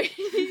toys.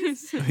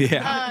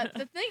 Yeah.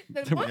 The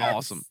They're one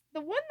awesome.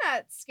 The one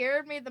that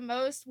scared me the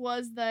most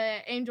was the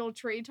angel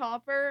tree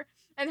topper,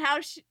 and how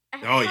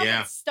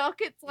yeah. it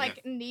stuck its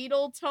like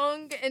needle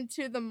tongue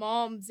into the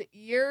mom's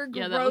ear.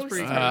 Yeah, that was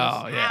pretty Grossed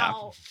cool. Oh, me yeah.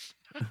 out.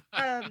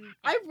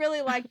 I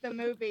really liked the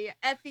movie.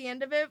 At the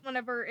end of it,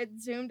 whenever it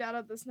zoomed out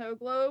of the snow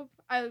globe,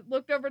 I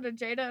looked over to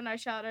Jada and I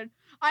shouted,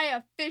 "I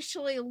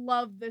officially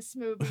love this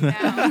movie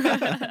now."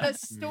 The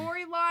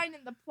storyline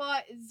and the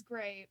plot is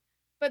great,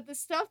 but the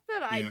stuff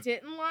that I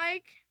didn't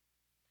like.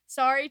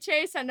 Sorry,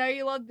 Chase. I know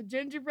you love the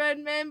gingerbread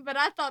men, but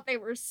I thought they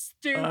were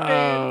stupid.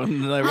 Oh,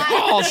 they were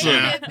I awesome.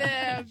 hated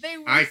them. They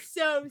were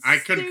so I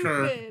stupid.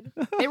 concur.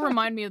 They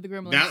remind me of the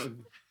Gremlins.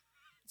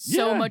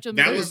 Yeah. Much of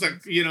that the was Gremlins.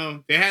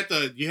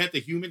 like you had the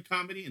human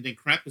comedy, and then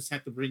Krampus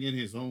had to bring in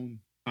his own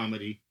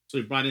comedy, so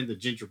he brought in the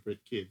gingerbread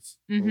kids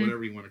or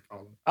whatever you want to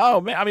call them.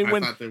 Oh man, I mean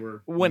thought they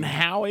were when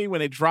Howie when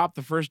they dropped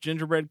the first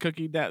gingerbread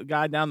cookie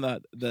guy down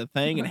the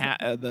thing and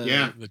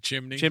the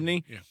chimney,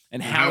 and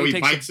And Howie Howie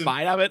takes bites a him.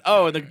 bite of it.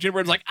 Oh, and the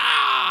gingerbread's like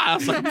I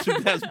was like,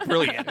 dude, that's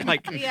brilliant.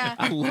 Like Yeah.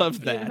 I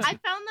love that. I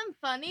found them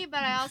funny,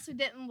 but I also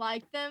didn't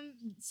like them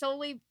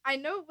solely. I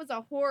know it was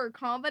a horror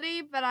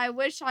comedy, but I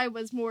wish I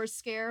was more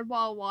scared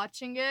while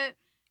watching it.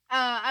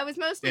 I was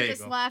mostly There you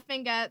just go.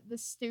 laughing at the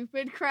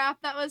stupid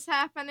crap that was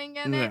happening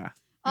in it. Yeah.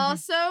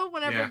 Also,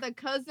 whenever Yeah. the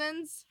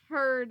cousins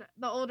heard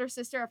the older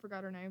sister, I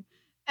forgot her name.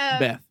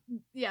 Beth.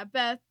 Yeah,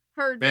 Beth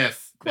heard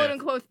Beth, quote Beth,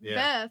 unquote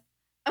yeah.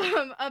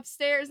 Beth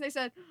upstairs, and they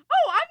said,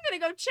 "Oh, I'm gonna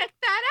go check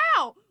that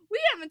out. We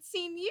haven't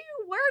seen you.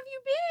 Where have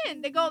you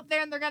been?" They go up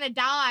there and they're gonna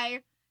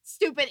die.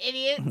 Stupid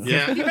idiots.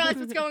 Yeah. You realize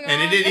what's going on?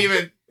 And it didn't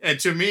even. And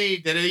to me,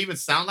 did it even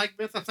sound like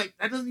Beth? I was like,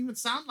 that doesn't even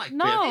sound like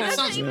No, Beth. it That doesn't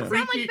sounds even creepy.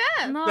 sound like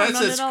Beth. No, That's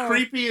not as at all.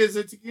 creepy as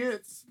it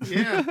gets.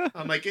 Yeah.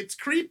 I'm like, it's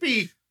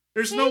creepy.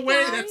 There's no Hey,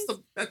 way. guys.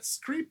 That's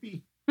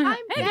creepy. I'm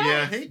Hey, Beth.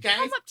 Yeah. Hey guys.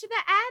 Come up to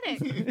the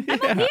attic.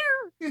 I'm up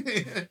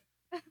here.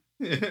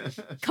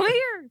 Come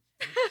here.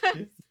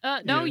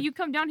 No, Yeah. you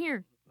come down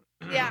here.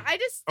 Yeah, I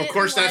just Of didn't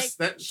course,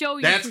 like, Show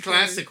you that's true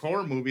classic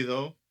horror movie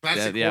though.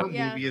 Classic Yeah. horror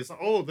Yeah. movie is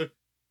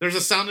there's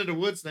a sound in the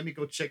woods. Let me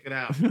go check it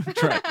out.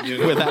 Right. You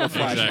know? Without a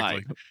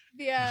flashlight.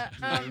 Yeah,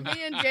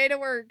 me and Jada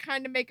were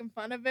kind of making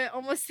fun of it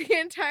almost the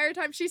entire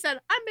time. She said,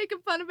 "I'm making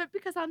fun of it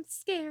because I'm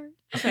scared."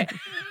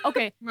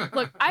 Okay.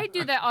 Look, I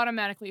do that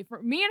automatically.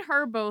 For me and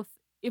her both,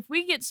 if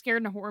we get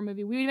scared in a horror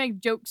movie, we make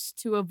jokes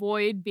to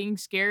avoid being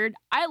scared.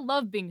 I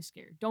love being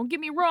scared. Don't get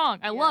me wrong.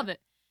 I love it.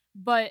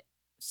 But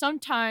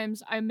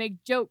sometimes I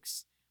make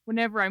jokes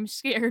whenever I'm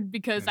scared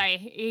because I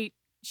hate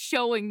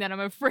showing that I'm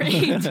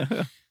afraid.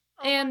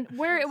 And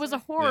where it was a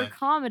horror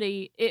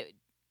comedy,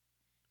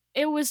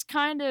 it was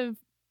kind of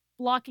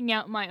blocking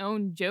out my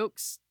own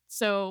jokes,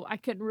 so I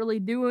couldn't really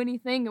do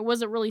anything. It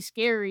wasn't really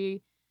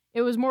scary.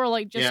 It was more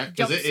like just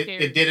because jump scares.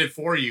 it did it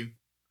for you.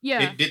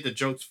 Yeah. It did the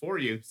jokes for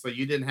you, so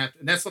you didn't have to.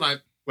 And that's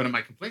what one of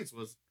my complaints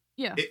was.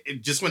 Yeah.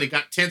 It just when it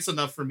got tense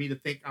enough for me to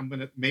think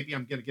maybe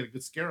I'm gonna get a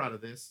good scare out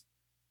of this.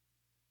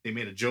 They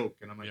made a joke,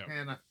 and I'm like,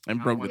 man,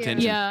 and broke the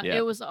tension. Yeah,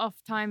 it was off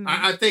time.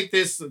 I think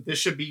this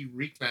should be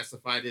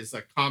reclassified as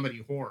a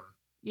comedy horror.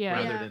 Yeah.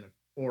 Rather Yeah. than a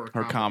horror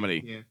Or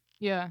comedy. Yeah.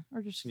 Yeah,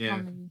 or just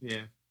comedy.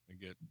 Yeah.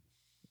 Good.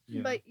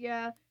 Yeah. But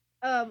yeah,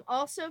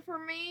 also for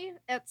me,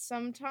 at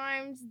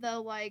sometimes the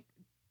like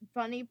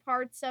funny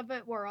parts of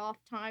it were off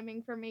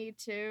timing for me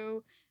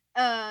too.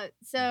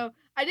 So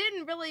I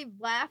didn't really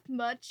laugh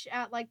much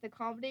at like the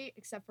comedy,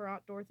 except for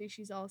Aunt Dorothy.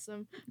 She's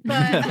awesome.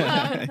 But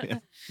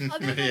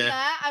other than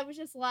that, I was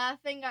just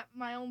laughing at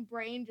my own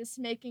brain, just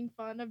making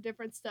fun of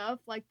different stuff,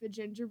 like the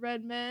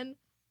gingerbread men.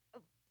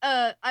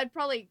 I'd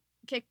probably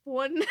kick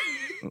one.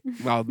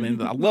 Well,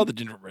 man, I love the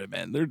gingerbread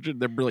man. They're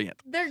brilliant.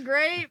 They're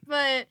great,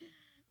 but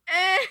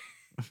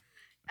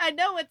I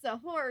know it's a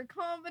horror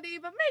comedy,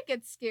 but make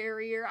it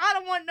scarier. I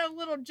don't want no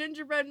little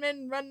gingerbread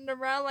men running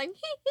around like,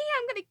 hee,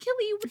 I'm gonna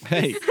kill you with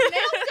Hey. this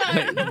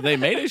nail gun. They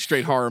made a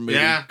straight horror movie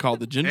called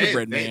The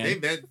Gingerbread They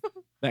Man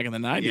back in the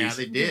 90s. Yeah,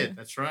 they did.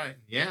 That's right.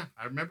 Yeah,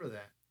 I remember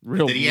that.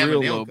 Real- did he have real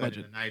a nail low gun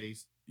budget. in the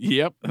 90s?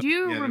 Yep. Do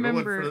you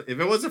remember? If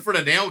it wasn't for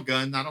the nail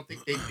gun, I don't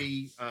think they'd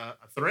be a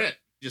threat.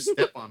 Just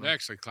step on They them.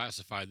 actually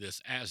classify this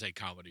as a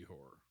comedy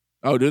horror.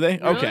 Oh, do they?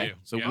 Really? Okay.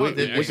 So Yeah,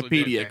 they actually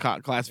Wikipedia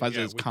did. classifies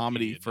Yeah, it as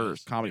comedy Wikipedia does.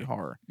 first, comedy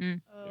horror.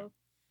 Oh.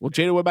 Well,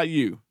 Jada, what about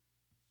you?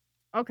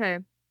 Okay.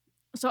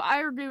 So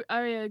I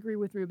agree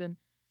with Ruben.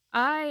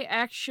 I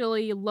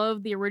actually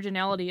love the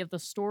originality of the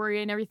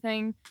story and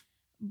everything,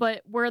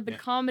 but where the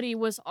comedy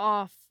was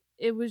off,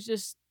 it was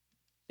just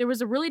there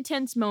was a really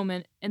tense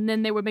moment, and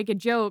then they would make a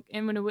joke,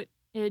 and when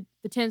the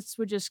tense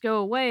would just go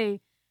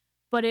away,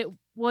 but it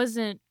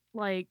wasn't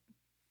like,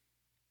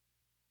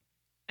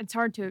 it's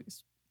hard to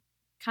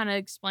kind of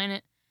explain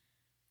it,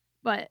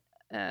 but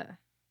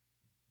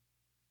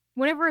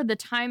whenever the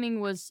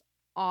timing was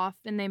off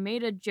and they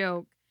made a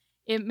joke,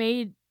 it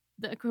made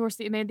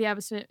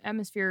the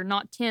atmosphere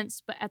not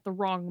tense, but at the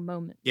wrong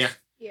moment. Yeah.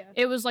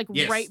 It was like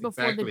Yes, right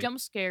before exactly. the jump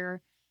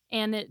scare,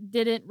 and it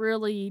didn't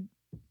really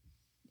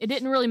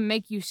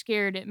make you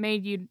scared. It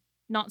made you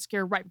not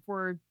scared right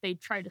before they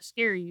tried to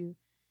scare you.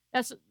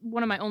 That's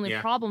one of my only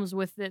problems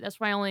with it. That's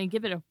why I only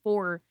give it a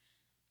 4.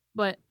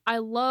 But I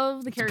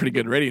love the character. Pretty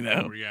good rating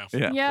though. Oh, yeah.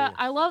 Yeah,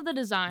 I love the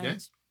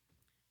designs.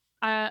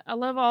 I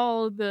love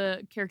all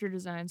the character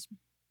designs.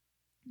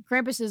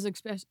 Krampus is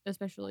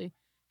especially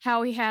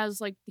how he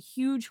has like the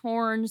huge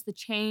horns, the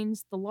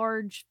chains, the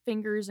large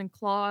fingers and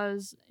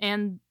claws,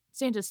 and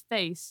Santa's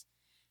face.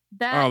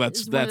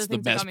 That's the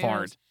best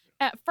part.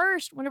 At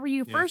first, whenever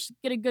you first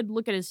get a good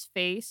look at his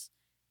face,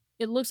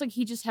 it looks like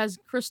he just has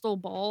crystal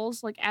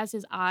balls like as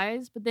his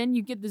eyes, but then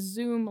you get the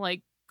zoom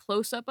like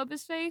close up of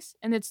his face,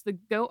 and it's the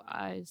goat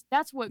eyes.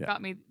 That's what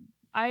got me.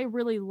 I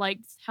really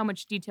liked how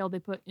much detail they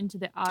put into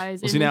the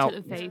eyes and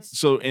into the face.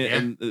 So,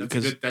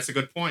 that's a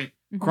good point.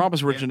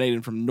 Krampus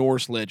originated from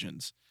Norse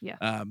legends.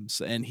 Yeah.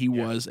 And he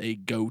was a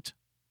goat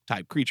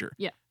type creature.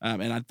 Yeah.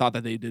 And I thought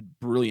that they did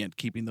brilliant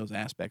keeping those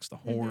aspects, the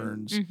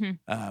horns. Mhm.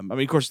 I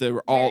mean, of course, they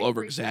were all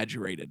over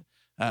exaggerated.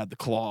 The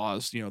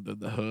claws, the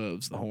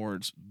hooves, the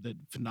horns, the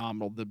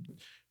phenomenal. The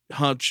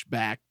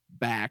hunchback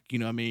back, you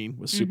know what I mean,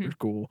 was super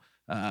cool.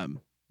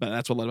 But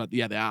that's what I love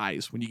about the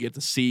eyes. When you get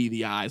to see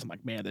the eyes, I'm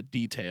like, man, the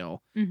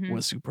detail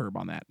was superb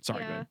on that.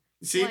 Sorry, go ahead.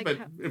 See,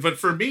 but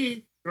for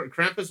me,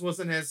 Krampus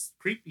wasn't as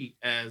creepy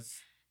as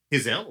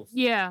his elves.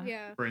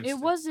 Yeah. For It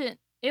instance. wasn't.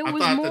 It I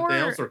was thought more. that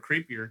the elves were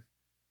creepier.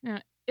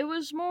 Yeah, it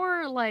was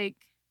more like,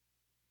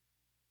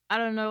 I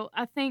don't know.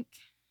 I think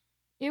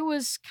it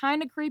was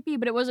kind of creepy,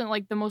 but it wasn't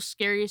like the most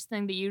scariest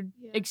thing that you'd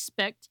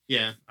expect.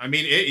 Yeah, I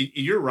mean,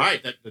 you're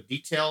right that the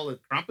detail of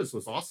Krampus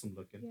was awesome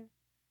looking. Yeah.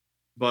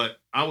 But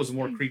I was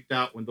more creeped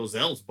out when those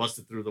elves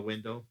busted through the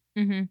window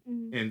and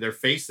their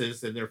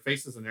faces and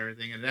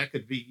everything. And that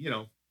could be,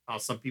 how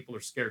some people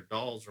are scared of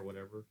dolls or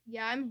whatever.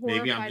 Yeah, I'm horrified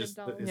Maybe I'm just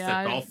of dolls. it's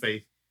that doll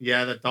face.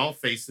 Yeah, the doll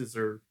faces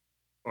are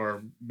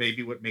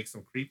maybe what makes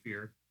them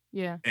creepier.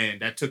 Yeah.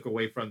 And that took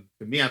away from,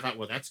 to me, I thought,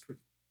 well,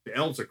 the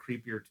elves are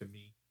creepier to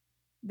me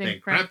than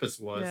Krampus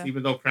was,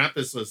 even though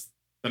Krampus was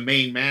the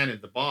main man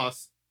and the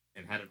boss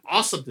and had an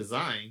awesome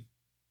design.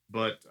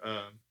 But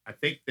I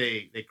think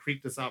they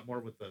creeped us out more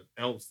with the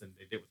elves than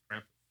they did with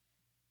Krampus.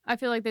 I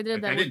feel like they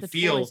did that with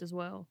the toys as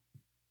well.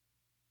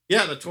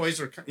 Yeah, the toys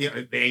are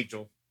the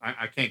angel.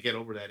 I can't get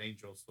over that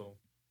angel. So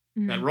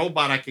that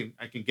robot I can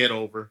get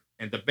over,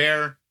 and the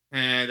bear,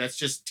 that's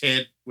just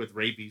Ted with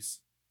rabies.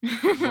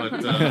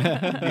 But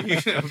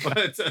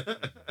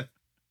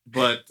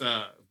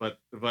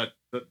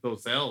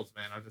those elves,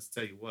 man, I'll just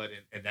tell you what,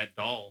 and that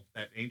doll,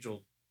 that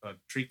angel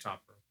tree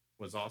topper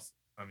was awesome.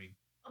 I mean.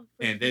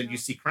 And then you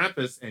see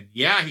Krampus, and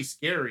he's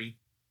scary,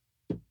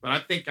 but I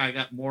think I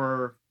got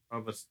more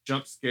of a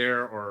jump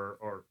scare,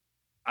 or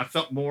I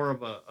felt more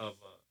of a.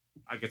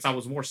 I guess I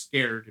was more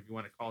scared, if you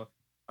want to call it,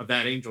 of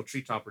that angel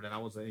tree topper than I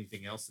was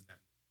anything else in that.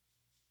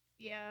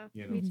 Yeah,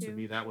 me too. To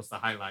me, that was the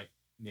highlight.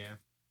 Yeah.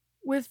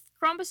 With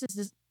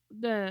Krampus's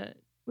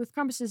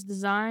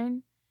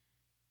design,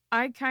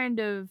 I kind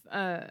of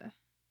the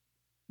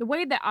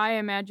way that I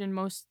imagine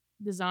most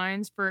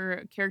designs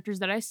for characters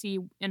that I see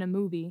in a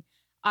movie.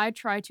 I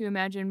try to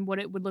imagine what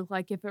it would look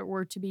like if it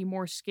were to be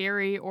more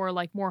scary or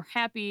like more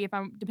happy,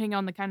 depending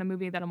on the kind of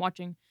movie that I'm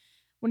watching.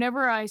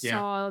 Whenever I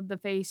saw the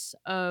face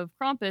of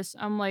Krampus,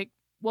 I'm like,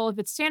 well, if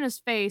it's Santa's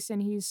face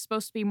and he's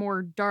supposed to be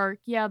more dark,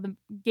 the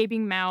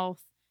gaping mouth,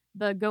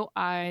 the goat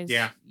eyes,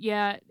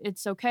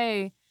 it's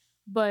okay.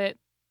 But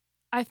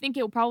I think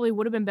it probably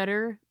would have been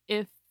better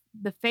if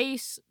the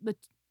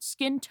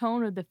skin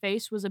tone of the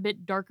face was a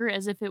bit darker,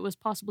 as if it was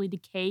possibly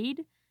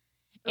decayed.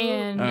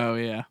 And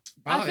I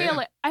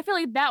feel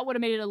like that would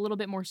have made it a little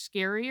bit more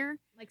scarier,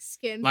 like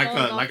skin, like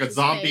a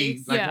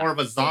zombie, more of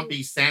a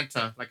zombie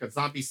Santa, like a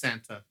zombie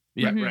Santa.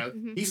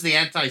 He's the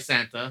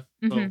anti-Santa,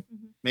 so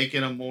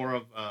making him more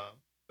of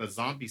a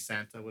zombie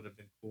Santa would have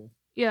been cool.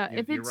 Yeah,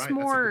 if it's right.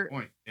 more, that's a good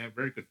point. Yeah,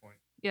 very good point.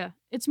 Yeah,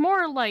 it's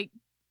more like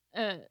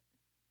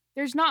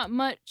there's not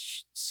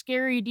much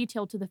scary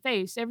detail to the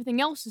face. Everything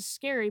else is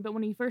scary, but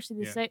when you first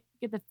get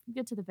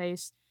to the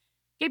face,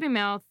 gaping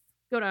mouth,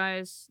 goat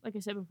eyes, like I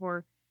said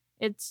before,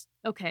 it's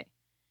okay.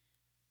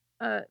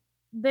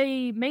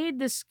 They made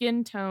the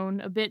skin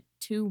tone a bit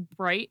too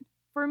bright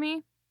for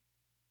me,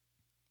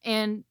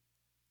 and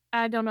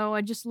I don't know,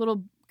 it just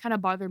kind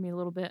of bothered me a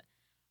little bit.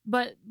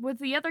 But with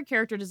the other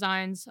character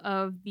designs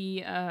of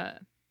the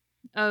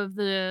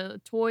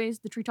toys,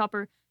 the tree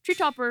topper,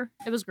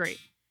 it was great.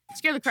 It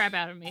scared the crap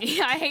out of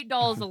me. I hate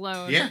dolls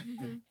alone. Yeah.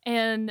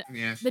 And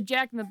the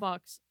Jack in the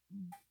Box,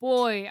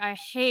 boy, I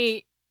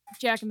hate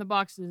Jack in the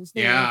Boxes.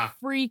 They're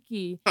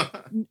freaky.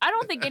 I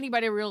don't think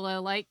anybody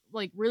really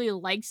really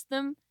likes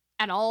them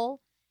at all.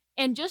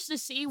 And just to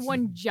see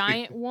one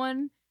giant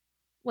one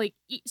like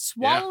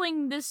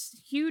swallowing this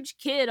huge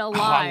kid alive.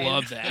 Oh, I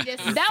love that.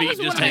 That was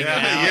one of my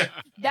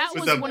that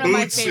with was the one boots, of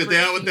my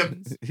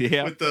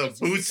favorite. with the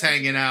boots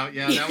hanging out.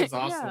 Yeah, that was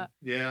awesome.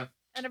 Yeah.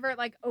 Whenever it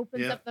like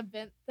opens up the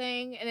vent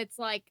thing and it's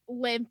like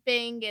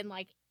limping and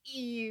like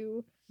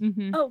ew.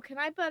 Mm-hmm. Oh, can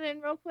I butt in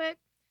real quick?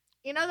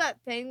 You know that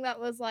thing that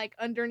was like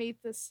underneath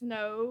the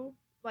snow,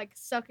 like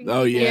sucking.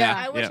 Oh people? yeah.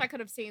 I wish I could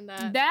have seen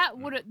that. That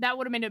would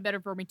have made it better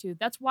for me too.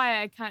 That's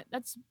why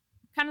that's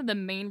kind of the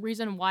main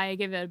reason why I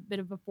gave it a bit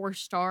of a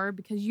 4-star,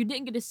 because you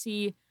didn't get to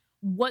see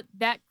what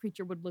that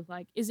creature would look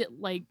like. Is it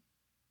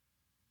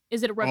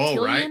a reptilian?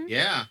 Oh, right.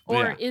 Yeah.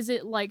 Or is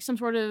it like some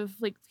sort of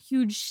like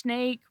huge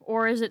snake,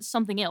 or is it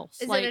something else?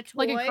 Is like, it a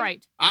toy? like a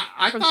kite?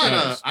 I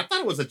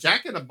thought it was a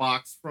Jack in the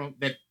Box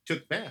that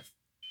took Beth.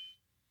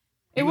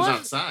 He was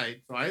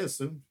outside, so I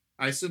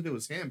assumed it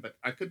was him, but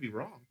I could be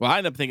wrong. Well, I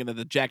ended up thinking that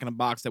the Jack in the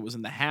Box that was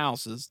in the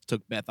houses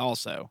took Beth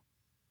also.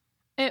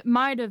 It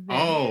might have been.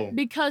 Oh.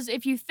 Because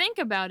if you think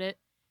about it,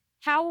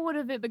 how would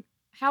have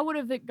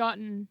it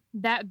gotten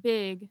that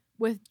big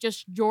with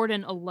just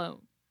Jordan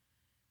alone?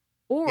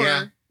 Or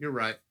yeah, you're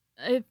right.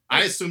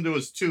 I assumed there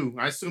was two.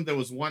 I assumed there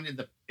was one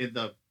in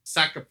the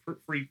sack of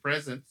free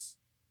presents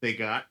they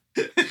got.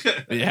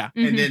 Yeah.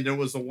 And then there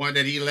was the one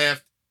that he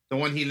left. The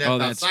one he left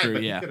outside. That's true.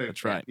 But Yeah,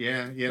 that's right.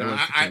 Yeah, you know,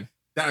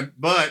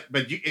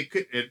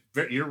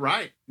 you're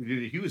right.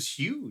 He was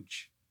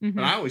huge. Mm-hmm.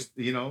 But I always,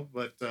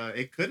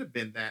 it could have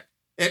been that.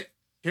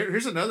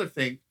 Here's another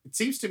thing. It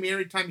seems to me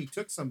every time he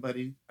took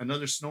somebody,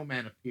 another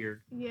snowman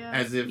appeared. Yeah.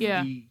 As if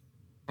he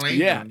claimed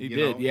Yeah, them, he you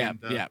did. know, Yeah, and,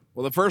 yeah.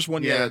 Well, the first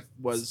one yeah.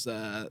 was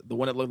the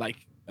one that looked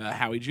like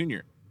Howie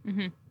Jr.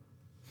 Mm-hmm.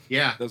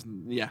 Yeah.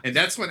 Yeah. And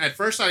that's when, at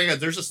first, I got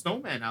there's a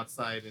snowman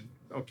outside. And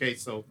okay,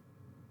 so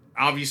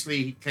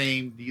obviously he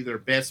claimed either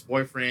Beth's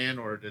boyfriend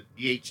or the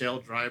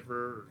DHL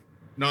driver.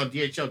 No,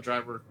 DHL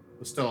driver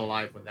was still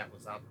alive when that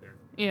was out there.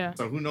 Yeah.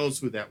 So who knows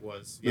who that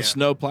was? The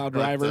snowplow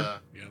driver.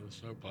 Yeah, the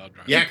snowplow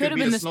driver. Yeah, it could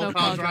be the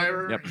snowplow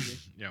driver. Yep.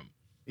 Yep.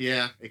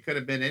 Yeah, it could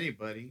have been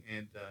anybody.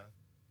 And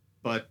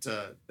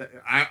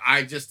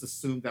I just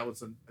assumed that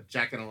was a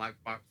Jack in the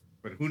Box.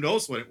 But who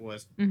knows what it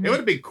was? Mm-hmm. It would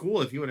have been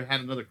cool if he would have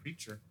had another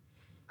creature.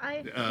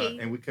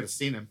 And we could have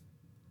seen him.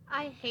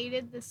 I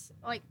hated this.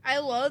 Like, I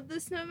love the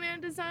snowman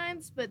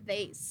designs, but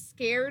they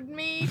scared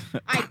me.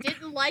 I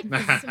didn't like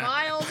the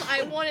smiles.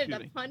 I wanted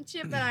to punch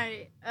it, but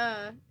I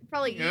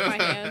probably used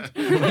my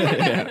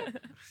hand.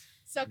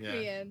 Sucked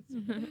me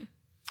in.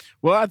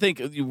 Well, I think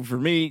for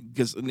me,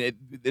 because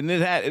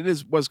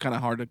was kind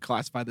of hard to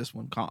classify this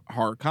one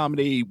horror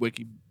comedy.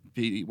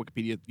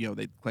 Wikipedia,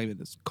 they claim it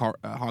as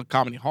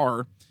comedy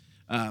horror.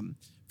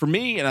 For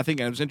me, and I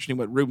think it was interesting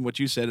what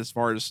you said as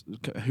far as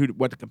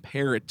what to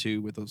compare it to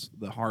with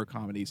the horror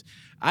comedies.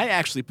 I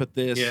actually put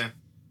this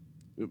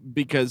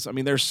because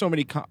there's so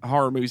many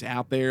horror movies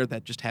out there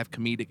that just have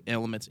comedic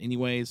elements,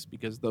 anyways.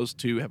 Because those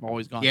two have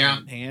always gone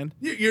hand in hand.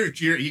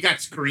 You got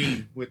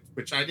Scream,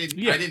 which I didn't.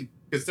 I didn't,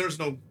 because there's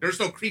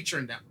no creature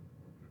in that.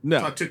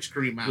 No, so I took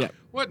Scream out. Yeah.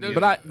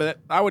 But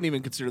I wouldn't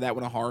even consider that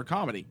one a horror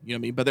comedy. You know what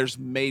I mean? But there's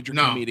major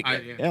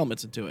comedic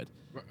elements into it.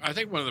 I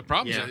think one of the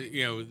problems,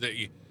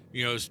 that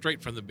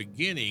straight from the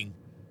beginning,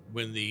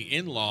 when the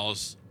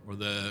in-laws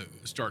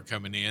start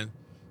coming in,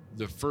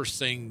 the first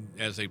thing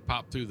as they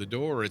pop through the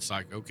door, it's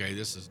like, okay,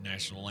 this is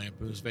National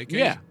Lampoon's Vacation.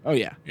 Yeah. Oh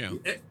yeah.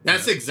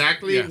 That's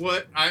exactly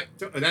what I.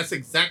 That's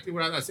exactly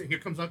what I said. Here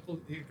comes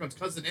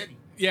Cousin Eddie.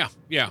 Yeah.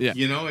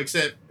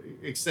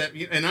 Except,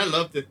 and I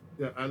loved it.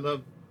 I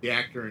love the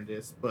actor in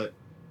this, but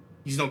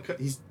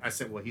I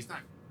said, well, he's not.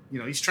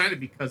 He's trying to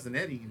be Cousin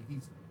Eddie,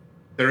 and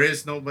there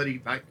is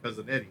nobody like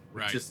Cousin Eddie.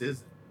 Right. It just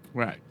isn't.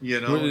 Right.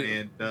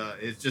 And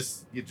it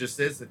just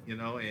isn't.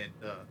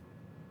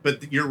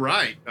 But you're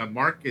right.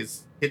 Mark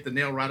has hit the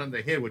nail right on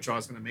the head, which I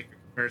was going to make a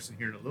comparison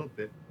here in a little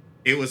bit.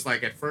 It was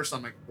like, at first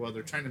I'm like, well,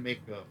 they're trying to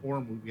make a horror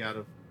movie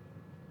out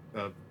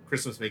of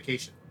Christmas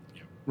Vacation.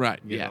 Right.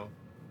 You know,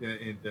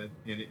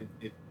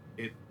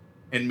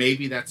 and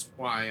maybe that's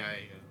why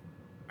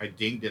I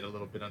dinged it a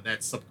little bit on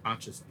that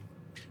subconsciously.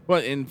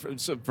 Well, and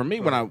so for me,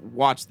 when I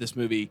watched this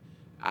movie,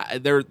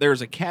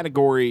 there's a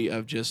category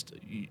of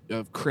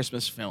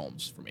Christmas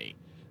films for me,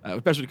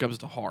 especially when it comes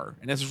to horror,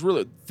 and this is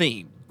really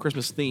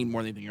Christmas theme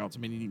more than anything else.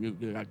 You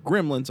got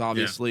Gremlins,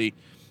 obviously,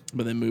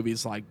 but then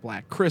movies like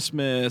Black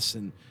Christmas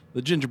and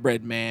The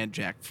Gingerbread Man,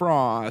 Jack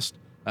Frost,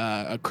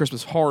 A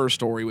Christmas Horror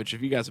Story, which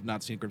if you guys have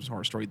not seen Christmas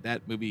Horror Story,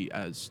 that movie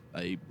is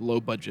a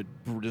low budget,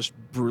 just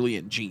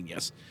brilliant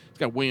genius. It's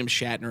got William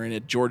Shatner in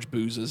it, George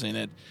Booz is in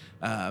it.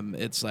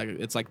 It's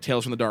like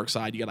Tales from the Dark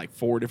Side. You got like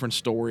 4 different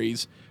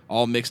stories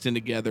all mixed in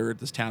together at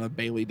this town of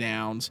Bailey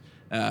Downs.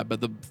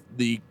 But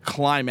the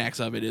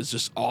climax of it is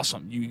just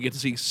awesome. You get to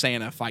see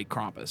Santa fight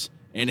Krampus,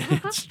 and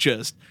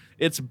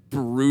it's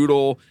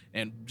brutal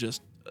and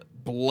just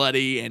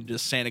bloody, and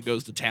just Santa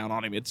goes to town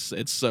on him. It's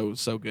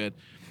so good.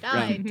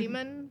 Die,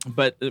 demon.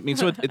 But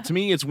so to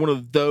me, it's one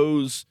of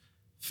those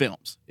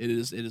films. It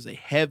is a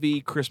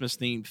heavy Christmas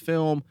themed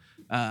film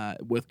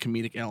with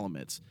comedic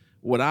elements.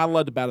 what I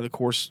loved about it, of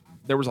course,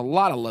 there was a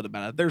lot I loved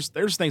about it.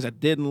 There's things I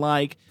didn't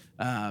like.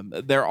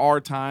 There are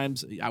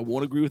times I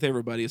won't agree with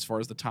everybody as far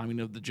as the timing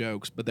of the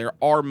jokes, but there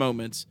are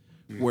moments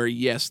where,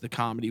 yes, the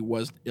comedy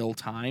was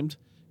ill-timed,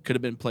 could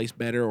have been placed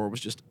better, or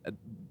was just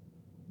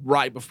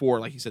right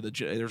before, like you said,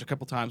 there's a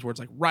couple times where it's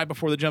like right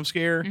before the jump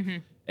scare,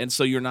 and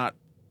so you're not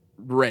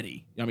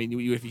ready. I mean,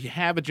 if you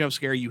have a jump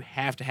scare, you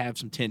have to have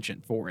some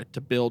tension for it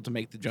to build to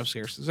make the jump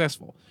scare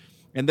successful.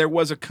 And there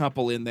was a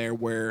couple in there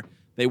where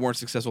they weren't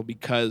successful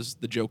because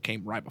the joke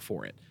came right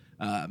before it.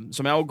 So I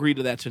mean, I'll agree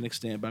to that to an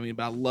extent. But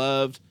I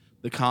loved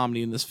the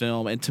comedy in this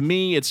film, and to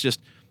me, it's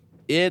just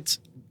it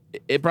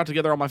brought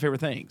together all my favorite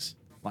things.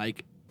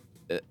 Like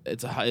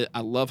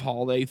I love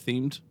holiday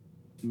themed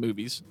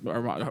movies,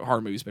 or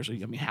horror movies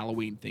especially. I mean,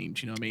 Halloween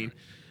themed. You know what I mean?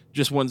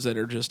 Just ones that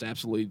are just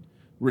absolutely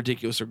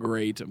ridiculous or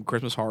great.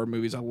 Christmas horror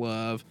movies I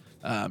love.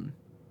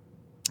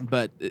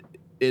 But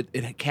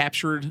it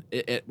captured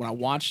it when I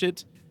watched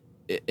it.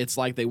 It's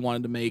like they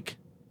wanted to make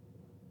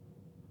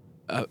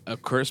a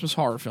Christmas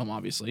horror film.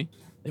 Obviously,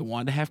 they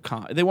wanted to have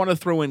they wanted to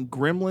throw in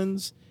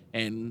Gremlins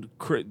and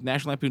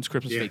National Lampoon's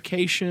Christmas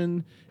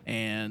Vacation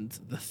and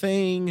The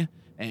Thing,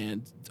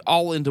 and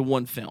all into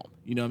one film.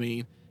 You know what I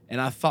mean?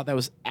 And I thought that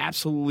was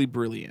absolutely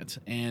brilliant.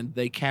 And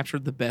they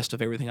captured the best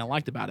of everything I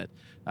liked about it,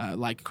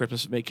 like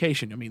Christmas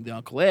Vacation. I mean, the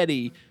Uncle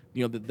Eddie,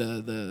 you know,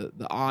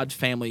 the odd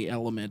family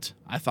element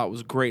I thought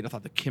was great. I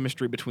thought the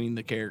chemistry between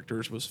the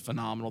characters was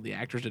phenomenal. The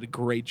actors did a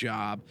great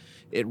job.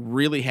 It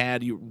really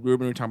had, Ruben,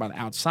 we were talking about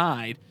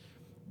outside,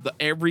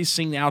 every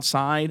scene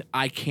outside,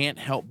 I can't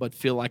help but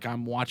feel like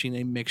I'm watching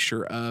a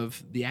mixture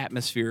of the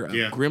atmosphere of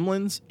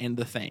Gremlins and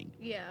The Thing.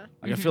 Yeah.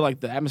 Like I feel like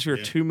the atmosphere of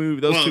those two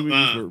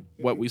movies were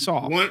what we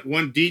saw.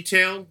 One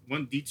detail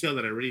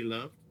that I really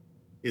loved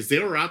is they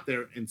were out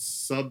there in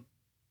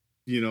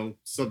sub-zero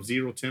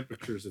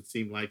temperatures. It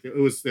seemed like it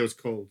was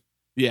cold.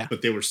 Yeah.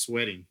 But they were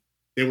sweating.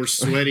 They were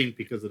sweating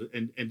because of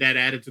and that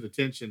added to the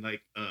tension.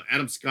 Like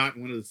Adam Scott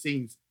in one of the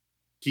scenes,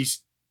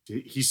 he's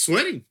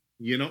sweating.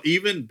 You know,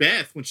 even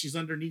Beth, when she's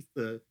underneath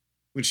the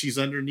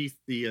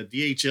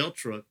DHL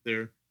truck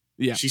there,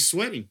 she's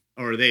sweating,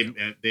 or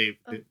the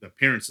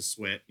parents are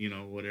sweat, you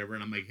know, whatever.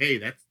 And I'm like, hey,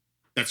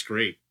 that's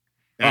great.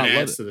 That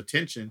adds to the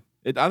tension.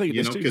 I think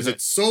it because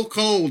it's so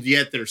cold,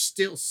 yet they're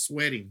still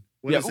sweating.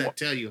 What does that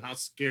tell you? How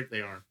scared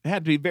they are? They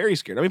had to be very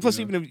scared. I mean, plus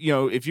even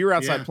if you're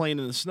outside playing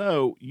in the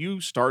snow,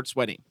 you start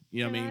sweating.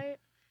 You know what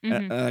I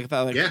mean? I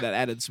thought that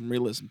added some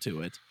realism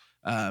to it.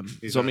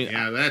 So I mean,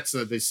 that's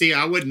they see.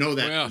 I wouldn't know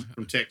that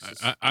from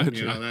Texas.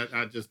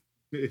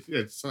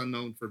 It's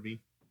unknown for me.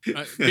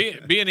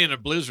 Being in a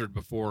blizzard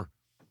before,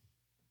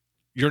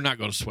 you're not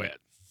going to sweat.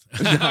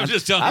 I'm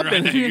just telling you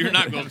right now, you're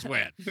not going to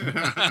sweat.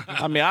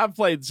 I mean, I've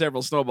played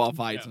several snowball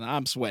fights, and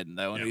I'm sweating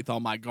though underneath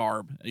all my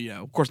garb. You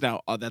know, of course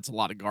now that's a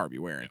lot of garb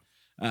you're wearing.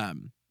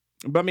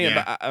 But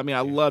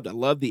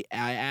I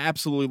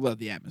absolutely loved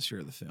the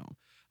atmosphere of the film.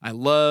 I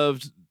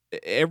loved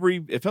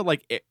it felt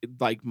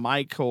like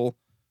Michael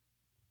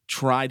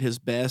tried his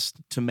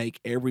best to make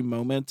every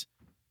moment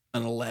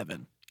an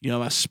 11,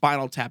 a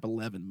Spinal Tap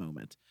 11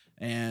 moment.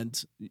 And,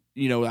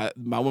 one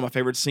of my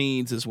favorite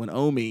scenes is when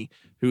Omi,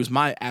 who's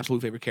my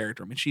absolute favorite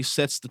character, I mean, she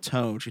sets the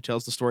tone. She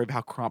tells the story of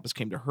how Krampus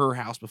came to her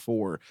house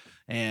before.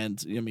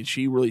 And,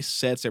 she really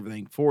sets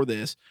everything for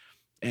this.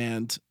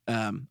 And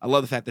I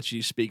love the fact that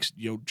she speaks,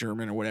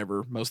 German or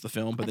whatever most of the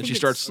film, but then she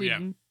starts.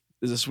 Sweden.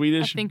 Is it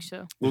Swedish? I think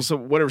so. Well, so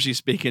whatever she's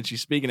speaking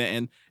it,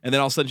 and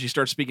then all of a sudden she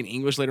starts speaking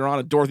English later on,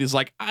 and Dorothy's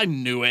like, "I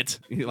knew it."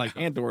 Like,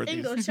 Aunt Dorothy.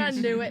 English, I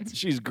knew it.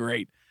 She's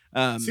great.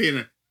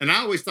 And I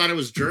always thought it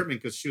was German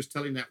because she was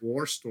telling that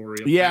war story.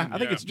 I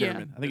think it's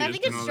German. I think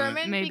it's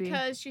German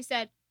because she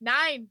said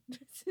 9.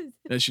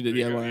 She did.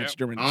 Yeah, well, that's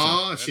German.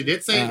 Oh, she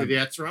did say it.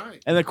 That's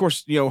right. And of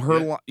course,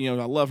 her. I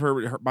love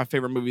her. My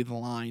favorite movie, The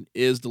Line,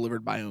 is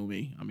delivered by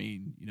Omi. I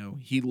mean,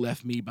 he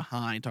left me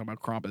behind. Talking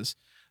about Krampus.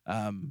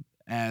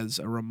 As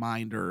a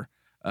reminder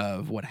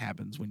of what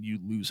happens when you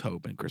lose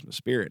hope in Christmas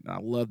spirit. And I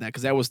love that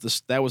because that was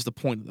the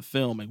point of the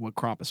film and what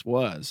Krampus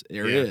was.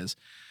 There it is.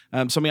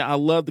 So I mean, I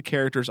love the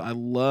characters, I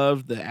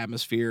love the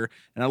atmosphere,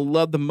 and I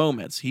love the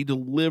moments. He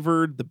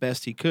delivered the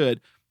best he could.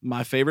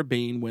 My favorite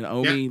being when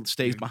Omi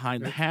stays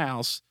behind the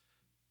house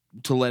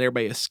to let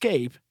everybody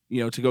escape,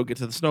 to go get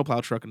to the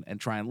snowplow truck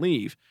and try and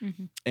leave.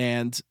 Mm-hmm.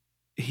 And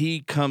he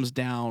comes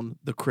down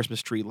the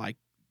Christmas tree like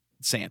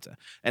Santa.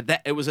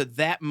 It was at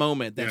that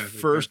moment, that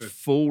first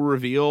full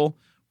reveal,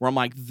 where I'm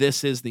like,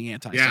 this is the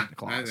anti-Santa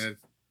Claus.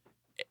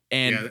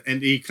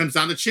 And he comes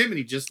down the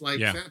chimney just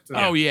like Santa.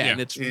 Oh yeah, and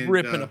it's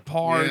ripping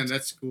apart. Yeah,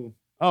 that's cool.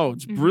 Oh,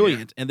 it's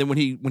brilliant. And then when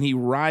he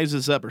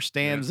rises up or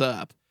stands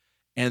up,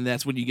 and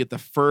that's when you get the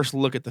first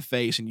look at the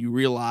face, and you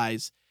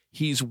realize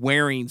he's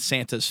wearing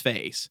Santa's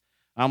face.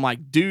 I'm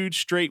like, dude,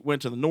 straight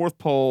went to the North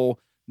Pole,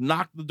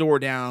 knocked the door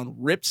down,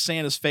 ripped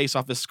Santa's face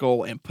off his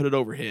skull, and put it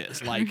over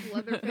his. Like,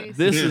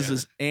 this is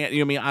his aunt.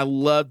 I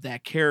love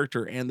that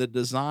character, and the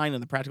design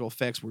and the practical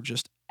effects were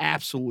just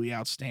absolutely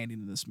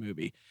outstanding in this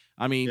movie.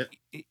 I mean,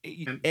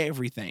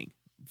 everything.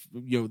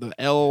 The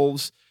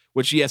elves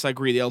Which, yes, I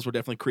agree. The elves were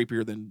definitely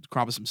creepier than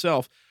Krampus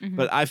himself.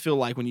 But I feel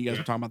like when you guys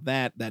were talking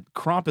about that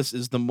Krampus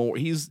is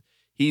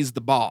he's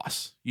the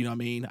boss. You know what I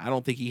mean? I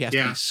don't think he has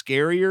to be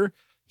scarier.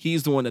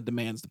 He's the one that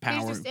demands the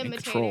power and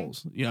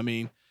controls. You know what I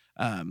mean?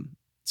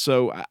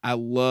 So I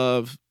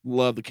love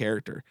the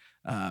character.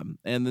 And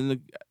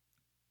then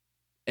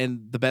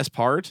the best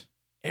part,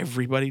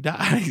 everybody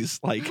dies.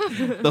 Like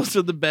those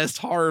are the best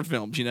horror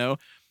films, you know,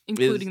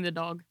 including the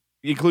dog.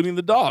 Including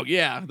the dog,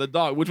 yeah, the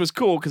dog, which was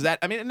cool because that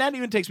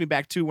even takes me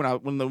back to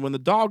when the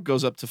dog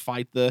goes up to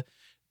fight the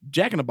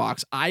Jack in the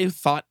Box. I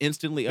thought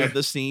instantly of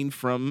the scene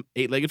from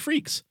Eight-Legged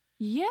Freaks.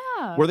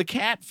 Yeah. Where the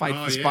cat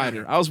fights the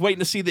spider. I was waiting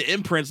to see the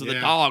imprints of the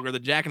dog or the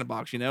Jack in the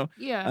Box, you know?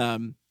 Yeah.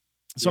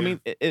 So, I mean,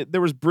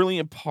 there was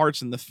brilliant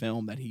parts in the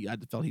film that I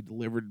felt he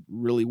delivered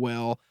really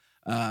well.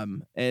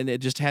 And it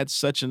just had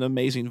such an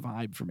amazing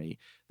vibe for me.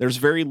 There's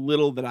very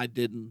little that I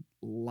didn't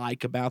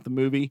like about the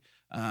movie,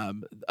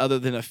 other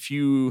than a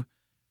few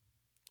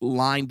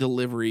line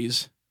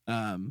deliveries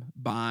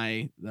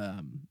by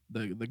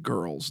the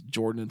girls,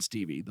 Jordan and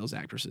Stevie, those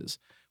actresses,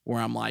 where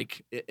I'm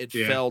like, it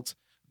felt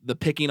the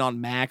picking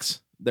on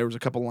Max. There was a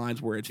couple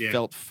lines where it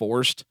felt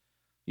forced.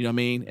 You know what I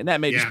mean? And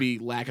that may just be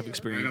lack of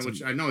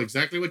experience. I know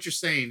exactly what you're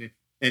saying,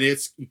 and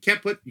you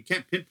can't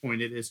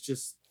pinpoint it.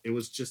 It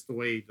was just the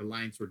way the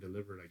lines were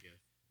delivered, I guess.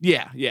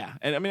 Yeah.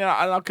 And I mean,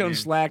 I'll cut them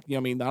slack. You know,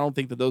 I mean, I don't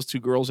think that those two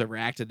girls ever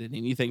acted in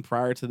anything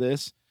prior to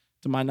this,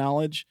 to my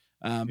knowledge.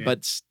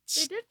 But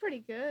they did pretty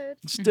good.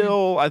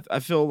 Still, I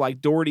feel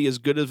like Dougherty, as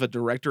good of a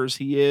director as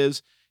he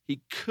is,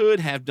 he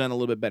could have done a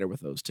little bit better with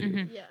those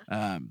two.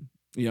 Yeah.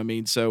 You know what I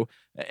mean? So,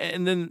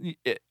 and then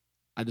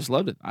I just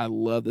loved it. I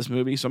love this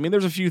movie. So, I mean,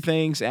 there's a few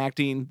things,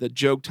 acting, the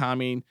joke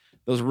timing.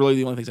 Those are really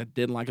the only things I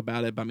didn't like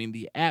about it. But I mean,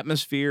 the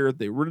atmosphere,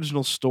 the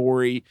original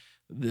story,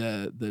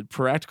 the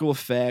practical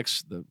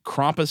effects, the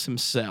Krampus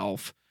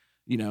himself,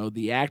 you know,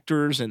 the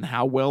actors and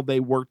how well they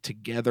work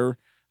together.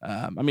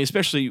 I mean,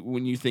 especially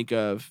when you think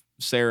of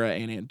Sarah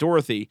and Aunt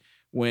Dorothy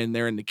when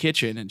they're in the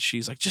kitchen and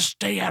she's like, just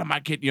stay out of my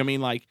kitchen. You know what I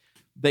mean? Like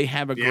they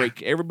have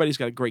everybody's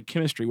got a great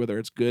chemistry, whether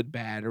it's good,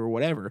 bad, or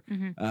whatever.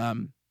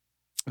 And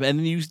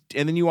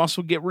then you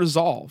also get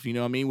resolve, you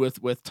know what I mean?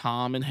 With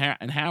Tom and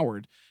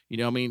Howard, you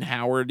know what I mean?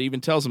 Howard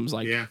even tells him,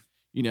 like,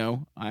 you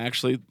know, I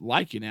actually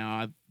like you now.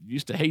 I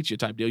used to hate you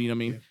type deal. You know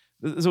what I mean?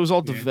 It was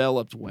all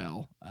developed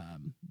well.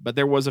 But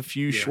there was a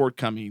few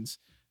shortcomings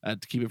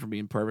to keep it from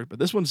being perfect. But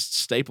this one's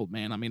stapled,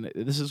 man. I mean,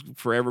 this is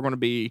forever going to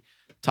be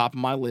top of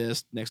my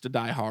list next to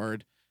Die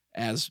Hard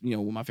as, you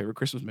know, one of my favorite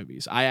Christmas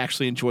movies. I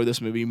actually enjoy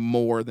this movie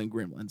more than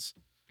Gremlins,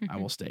 I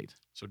will state.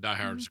 So Die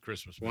Hard is a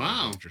Christmas movie.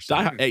 Wow.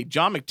 Hey,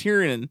 John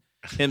McTiernan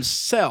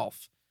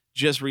himself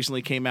just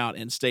recently came out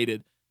and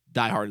stated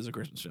Die Hard is a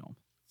Christmas film.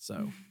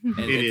 So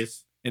it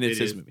is. And it's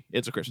his movie.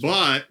 It's a Christmas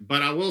film.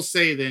 But I will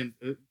say then,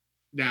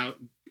 now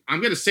I'm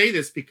going to say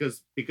this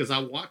because I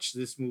watched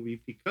this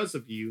movie because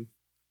of you,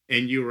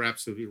 and you were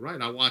absolutely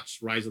right. I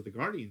watched Rise of the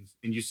Guardians,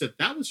 and you said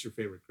that was your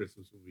favorite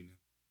Christmas movie now.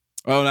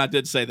 Oh, and I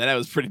did say that. That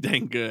was pretty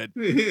dang good.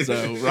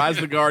 So Rise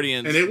of the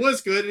Guardians. And it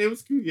was good. And it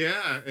was good.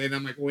 Yeah. And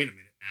I'm like, wait a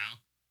minute now.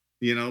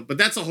 You know, but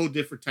that's a whole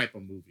different type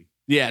of movie.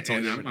 Yeah, it's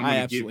all different. I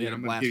absolutely had a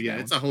blast. Yeah,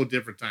 it's a whole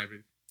different type of.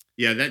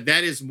 Yeah,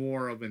 that is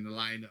more of in the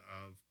line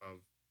of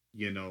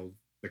you know,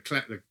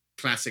 the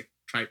classic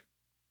type,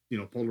 you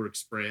know, Polar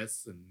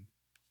Express and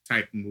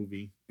type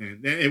movie.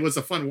 And it was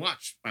a fun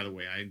watch, by the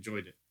way. I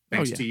enjoyed it.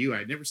 Thanks to you. I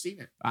had never seen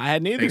it. I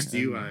had neither. Thanks to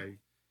you.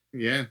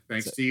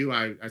 Thanks to you.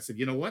 I said,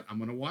 you know what? I'm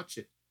going to watch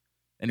it.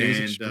 And it was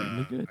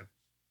extremely good.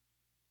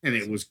 And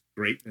it was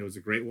great. It was a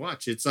great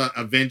watch. It's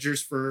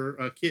Avengers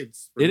for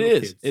kids. It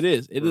is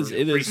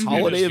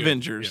holiday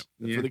Avengers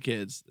for the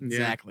kids.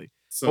 Exactly.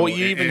 So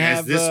you even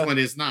have this one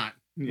is not.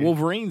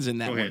 Wolverine's in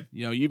that one.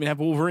 You know, you even have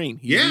Wolverine.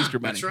 He's Easter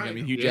Bunny. That's right. I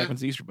mean, Hugh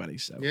Jackman's Easter Bunny.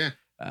 So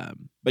but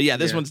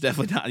this one's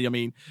definitely not. I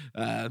mean,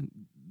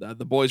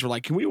 the boys were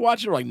like, "Can we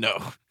watch it?" We're like, "No,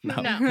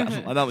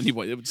 I don't need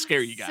it would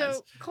scare you guys."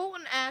 So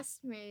Colton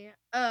asked me,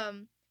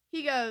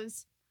 he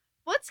goes,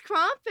 "What's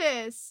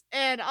Krampus?"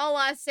 And all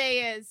I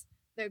say is,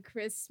 "The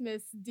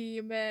Christmas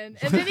demon."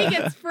 And then he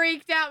gets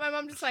freaked out. My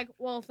mom just like,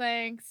 "Well,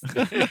 thanks."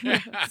 Something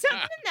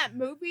in that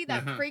movie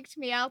that freaked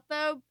me out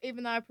though,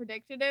 even though I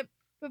predicted it.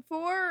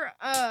 Before,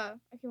 I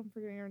keep on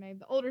forgetting her name.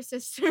 The older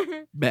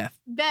sister, Beth,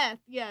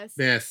 yes,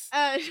 Beth.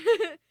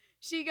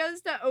 She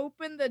goes to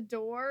open the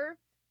door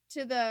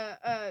to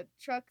the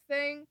truck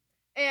thing,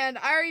 and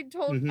I already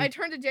told. I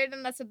turned to Jaden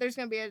and I said, "There's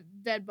gonna be a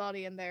dead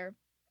body in there."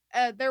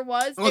 There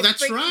was. Oh,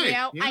 that's right. Me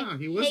out. Yeah,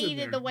 he was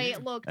hated the way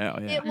it looked. Oh,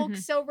 yeah. It looked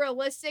so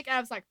realistic. And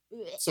I was like,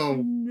 so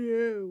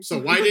no. So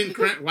why didn't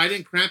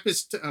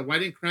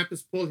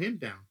Krampus pull him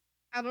down?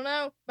 I don't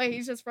know, but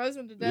he's just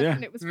frozen to death,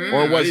 and it was weird.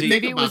 Or was he?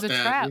 Maybe it was a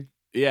trap.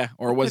 Yeah,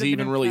 or was he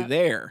even really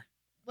there?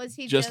 Was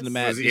he just an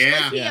imagination?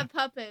 Was he a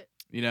puppet?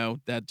 You know,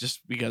 that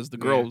just because the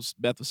girls,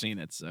 Beth was seeing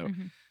it. So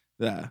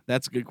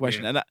that's a good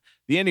question. And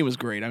the ending was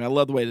great. I mean, I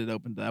love the way that it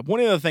opened up. One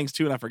of the things,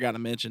 too, and I forgot to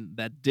mention,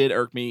 that did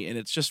irk me, and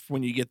it's just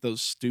when you get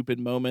those stupid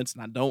moments,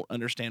 and I don't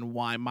understand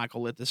why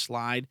Michael let this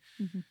slide.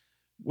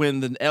 When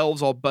the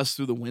elves all bust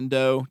through the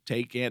window,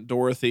 take Aunt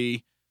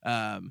Dorothy,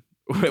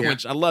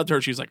 which I loved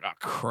her. She's like, oh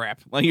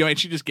crap, like and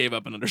she just gave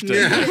up and understood.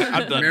 Yeah.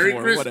 I'm done Merry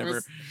for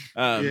Christmas.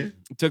 whatever.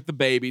 Took the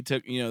baby,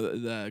 took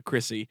the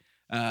Chrissy,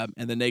 and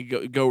then they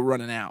go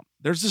running out.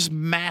 There's this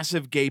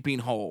massive gaping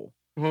hole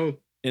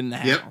in the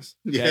house.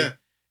 Yeah,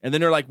 and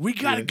then they're like, we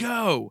gotta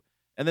go.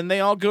 And then they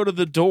all go to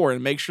the door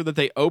and make sure that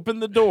they open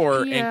the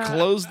door and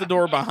close the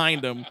door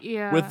behind them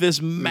with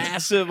this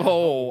massive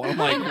hole. I'm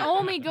like, and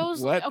Omi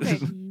goes, what? Okay.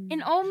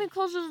 And Omi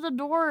closes the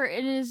door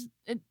and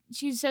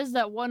she says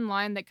that one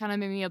line that kind of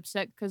made me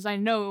upset because I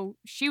know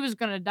she was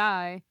going to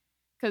die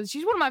because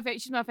she's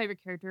she's my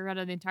favorite character out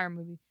of the entire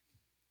movie.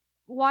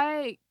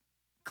 Why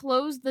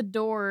close the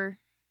door?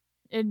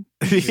 And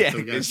she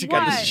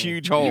got this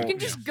huge hole. You can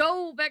just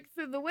go back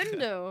through the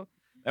window.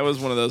 That was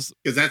one of those.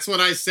 Because that's what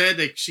I said.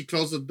 Like, she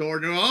closed the door.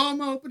 And I'm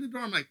gonna open the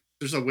door. I'm like,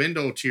 there's a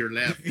window to your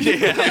left.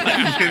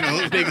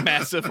 Big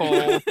massive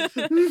hole.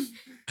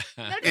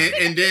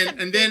 and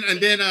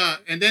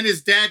then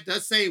his dad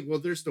does say, well,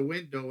 there's the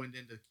window. And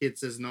then the kid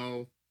says,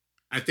 no,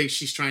 I think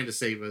she's trying to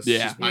save us.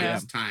 She's buying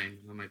us time.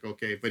 And I'm like,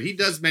 okay. But he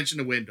does mention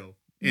the window.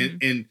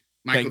 And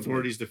Michael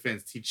Dougherty's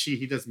defense,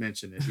 he does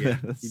mention it. Yeah,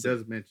 he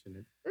does mention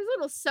it. There's a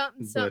little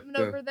something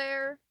over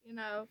there,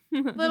 a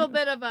little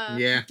bit of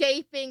a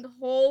gaping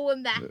hole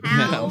in the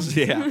house.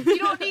 You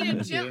don't need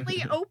to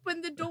gently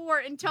open the door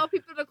and tell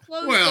people to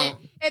close it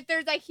if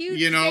there's a huge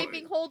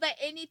gaping hole that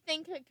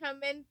anything could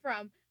come in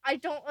from. I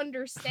don't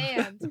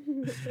understand.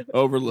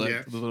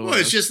 Overlooked. Yeah. Well,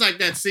 it's just like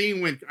that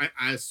scene when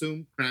I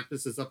assume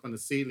Krampus is up on the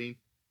ceiling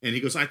and he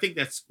goes, I think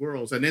that's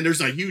squirrels. And then there's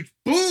a huge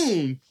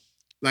boom.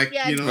 Like,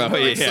 and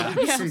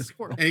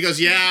he goes,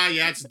 yeah,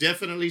 it's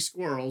definitely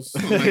squirrels.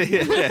 I'm like,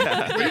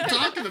 what are you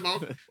talking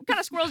about? What kind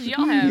of squirrels do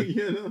y'all have?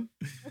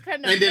 What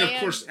kind of and then, of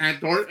course, Aunt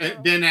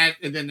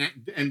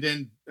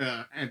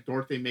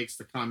Dorothy makes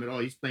the comment, oh,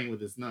 he's playing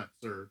with his nuts.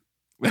 Or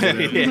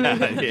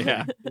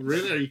yeah.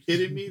 Really? Are you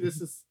kidding me?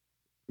 This is,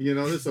 this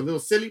is a little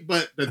silly.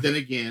 But then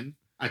again,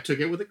 I took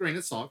it with a grain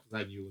of salt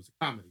because I knew it was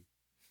a comedy.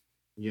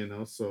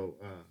 So.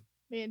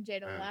 Me and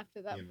Jada laughed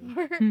at that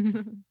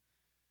part.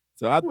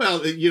 So like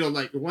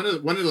one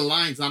of the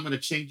lines, I'm going to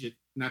change it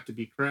not to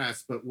be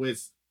crass, but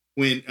was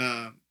when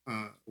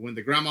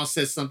the grandma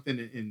says something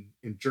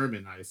in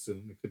German, I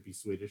assume it could be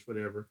Swedish,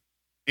 whatever,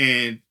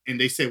 and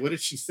they say, what did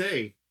she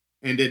say?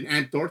 And then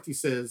Aunt Dorothy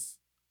says,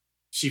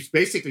 she's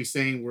basically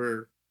saying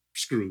we're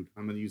screwed.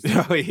 I'm going to use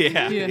that. Oh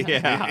yeah.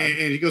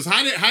 And he goes,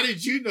 how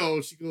did you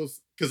know? She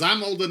goes, because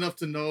I'm old enough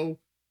to know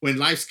when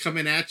life's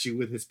coming at you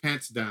with his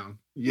pants down,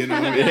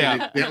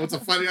 That was a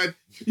funny, I'm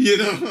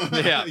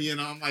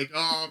like,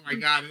 oh my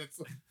God,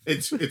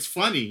 it's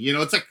funny,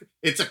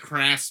 it's a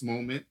crass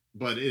moment,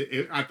 but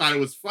I thought it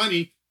was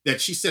funny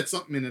that she said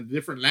something in a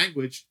different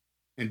language,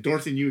 and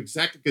Dorothy knew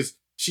exactly because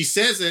she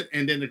says it,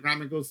 and then the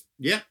grandma goes,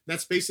 "Yeah,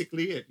 that's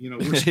basically it."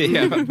 We're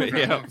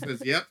screwed.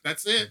 Says, "Yep,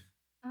 that's it."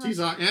 She's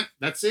like, "Yeah,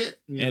 that's it."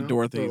 And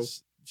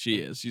Dorothy's.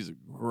 She's a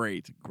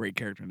great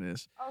character in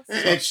this.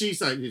 And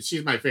she's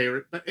my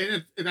favorite. But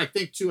and I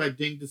think too, I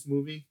ding this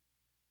movie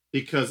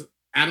because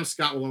Adam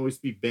Scott will always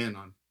be Ben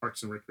on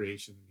Parks and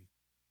Recreation.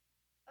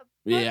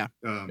 Yeah.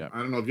 I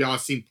don't know if y'all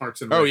have seen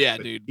Parks and Rec. Oh yeah,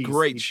 dude,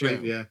 great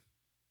show.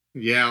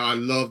 Yeah, I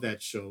love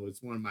that show.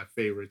 It's one of my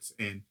favorites.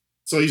 And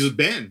so he's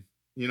Ben.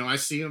 I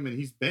see him and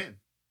he's Ben.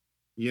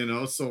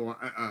 So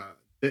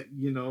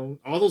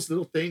all those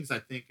little things I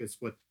think is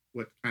what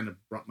kind of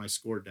brought my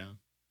score down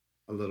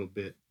a little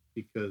bit.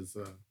 Because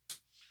of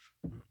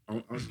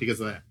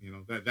that,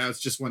 that was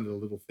just one of the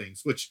little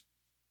things, which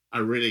I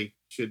really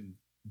shouldn't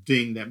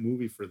ding that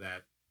movie for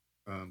that,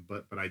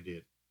 but I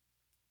did.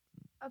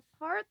 A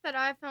part that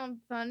I found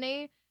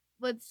funny,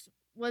 which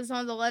was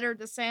on the letter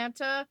to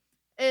Santa,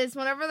 is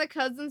whenever the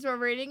cousins were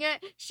reading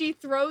it, she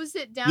throws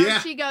it down. Yeah.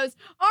 She goes,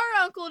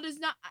 "Our uncle does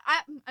not.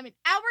 Our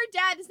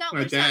dad does not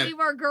wish that we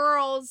were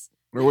girls.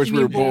 We wish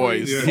we were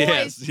boys." Yeah.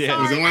 Yes. They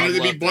wanted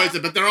to be boys,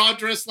 but they're all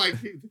dressed like.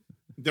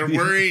 They're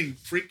wearing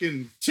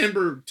freaking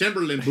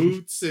Timberland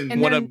boots and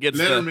one of them gets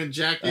Letterman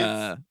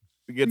jackets.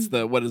 Gets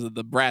the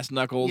the brass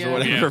knuckles or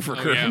whatever for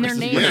Christmas. And their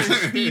names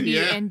are Stevie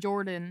and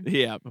Jordan.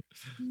 Yeah.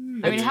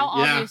 I mean, how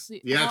obvious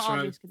could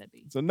that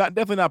be? So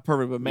definitely not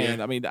perfect, but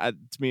man, I mean, to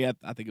me, I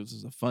think it was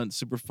just a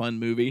super fun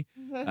movie.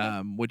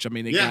 Which I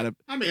mean, I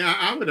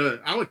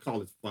would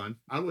call it fun.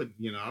 I wouldn't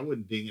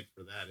ding it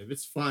for that. If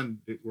it's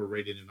fun, we're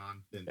rating it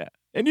on. Then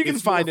and you can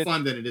find it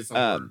fun than it is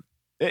on.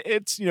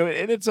 It's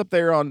and it's up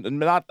there on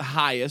not the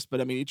highest,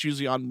 but I mean it's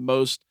usually on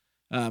most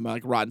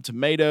like Rotten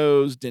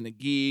Tomatoes, Den of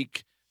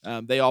Geek.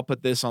 They all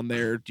put this on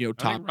their top.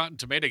 I think Rotten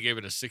Tomato gave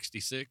it a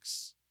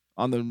 66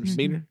 on the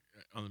meter.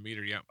 On the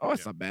meter, yeah. Oh,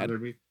 that's not bad.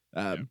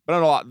 But I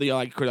know a lot.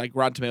 Like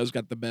Rotten Tomatoes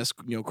got the best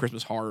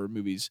Christmas horror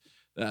movies.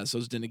 So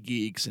it's Den of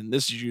Geeks, and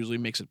this usually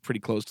makes it pretty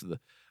close to the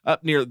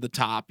up near the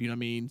top.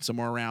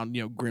 Somewhere around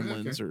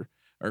Gremlins or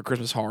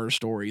Christmas Horror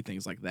Story,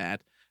 things like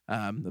that.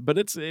 But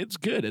it's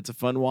good. It's a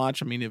fun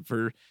watch. I mean,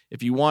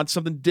 if you want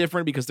something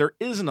different, because there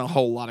isn't a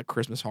whole lot of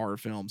Christmas horror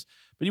films,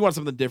 but you want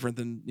something different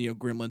than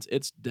Gremlins,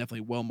 it's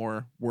definitely well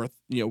worth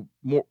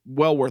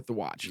the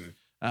watch.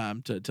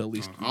 to at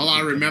least. All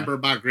I remember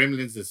about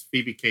Gremlins is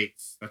Phoebe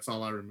Cates. That's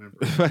all I remember.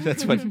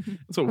 that's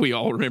what we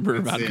all remember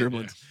about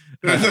Gremlins.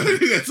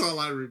 That's all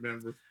I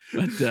remember.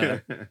 But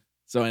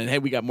so, and hey,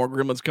 we got more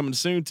Gremlins coming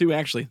soon too.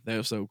 Actually,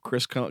 so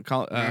Chris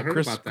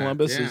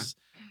Columbus is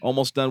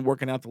almost done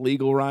working out the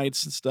legal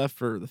rights and stuff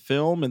for the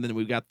film, and then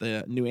we've got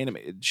the new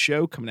animated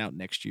show coming out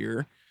next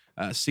year,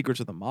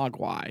 Secrets of the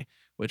Mogwai,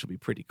 which will be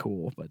pretty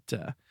cool.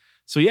 But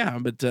so yeah,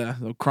 but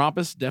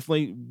Krampus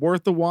definitely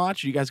worth the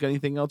watch. You guys got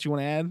anything else you want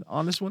to add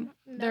on this one?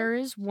 There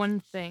is one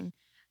thing.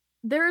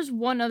 There's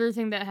one other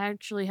thing that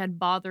actually had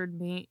bothered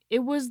me. It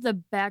was the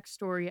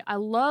backstory. I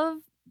love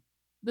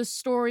the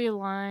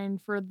storyline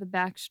for the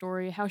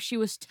backstory. How she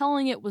was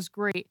telling it was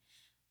great,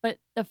 but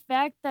the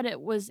fact that it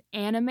was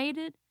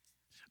animated.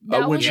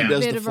 That when was she a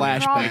does bit the of a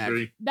flashback.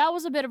 problem. That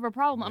was a bit of a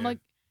problem. I'm like,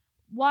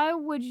 why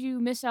would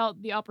you miss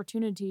out the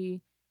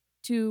opportunity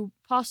to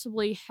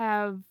possibly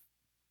have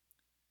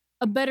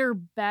a better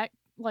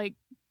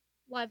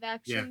live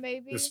action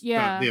maybe?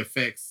 The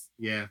effects.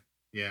 Yeah.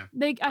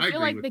 I feel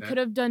like they could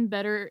have done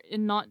better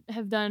and not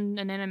have done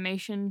an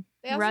animation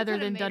rather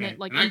than done it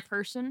like in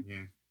person. Yeah.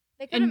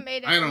 They could have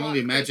made it. I can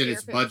only imagine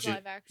its budget.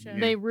 Live action.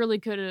 They really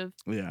could have.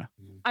 Yeah.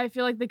 I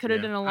feel like they could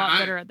have done a lot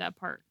better at that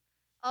part.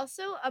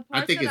 Also, a part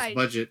I think that it's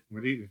budget.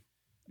 What do you?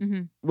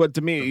 Mm-hmm. What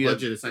to me, the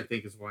budget is, I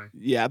think, is why.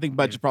 Yeah, I think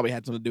budget probably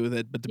had something to do with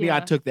it. But to me, I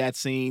took that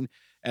scene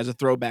as a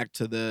throwback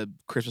to the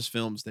Christmas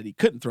films that he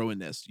couldn't throw in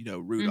this.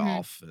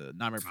 Rudolph,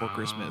 Nightmare Before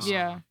Christmas.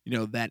 Yeah.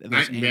 That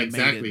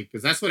exactly,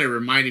 because that's what it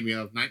reminded me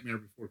of. Nightmare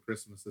Before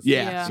Christmas.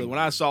 Yeah. So when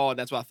I saw it,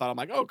 that's what I thought. I'm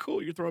like, oh,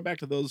 cool. You're throwing back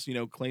to those,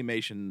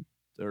 claymation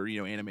or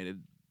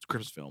animated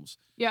Christmas films.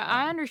 Yeah,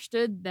 I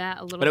understood that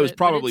a little bit. But it was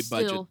probably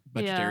budgetary.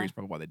 Budgetary is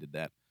probably why they did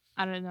that.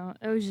 I don't know.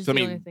 It was just the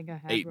only thing I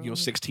had.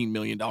 $16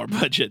 million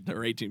budget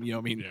or 18.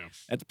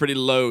 That's pretty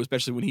low,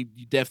 especially when he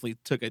definitely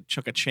took a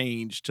chunk of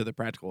change to the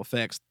practical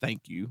effects.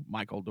 Thank you,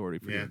 Michael Dougherty,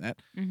 for doing that.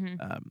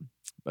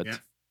 Mm-hmm.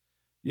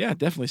 Yeah,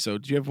 definitely. So,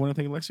 do you have one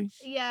thing, Lexi?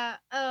 Yeah.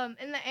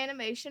 In the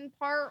animation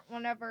part,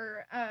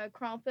 whenever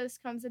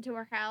Krampus comes into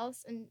her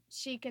house and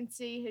she can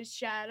see his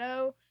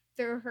shadow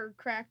through her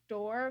cracked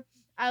door,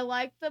 I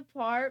like the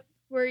part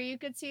where you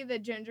could see the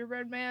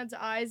gingerbread man's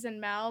eyes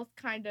and mouth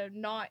kind of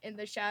not in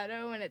the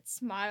shadow, and it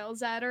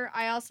smiles at her.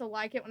 I also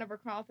like it whenever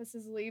Krampus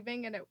is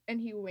leaving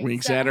and he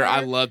winks at her.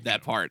 I love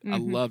that part. I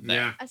love that.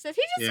 Yeah. I said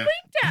he just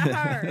winked at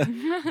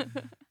her.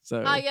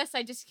 So yes,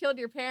 I just killed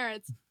your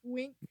parents.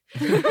 Wink.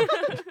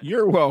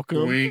 You're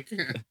welcome. Wink.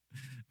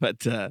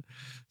 But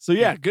so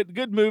yeah,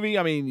 good movie.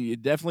 I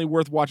mean, definitely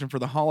worth watching for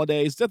the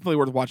holidays. Definitely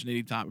worth watching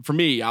anytime. For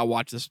me, I'll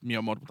watch this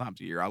multiple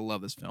times a year. I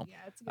love this film. Yeah,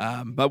 it's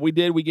a good but we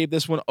gave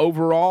this one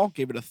overall,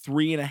 gave it a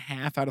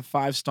 3.5 out of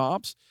 5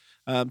 stops.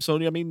 So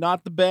I mean,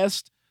 not the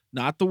best,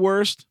 not the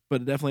worst,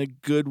 but definitely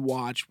a good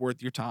watch,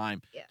 worth your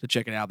time to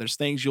check it out. There's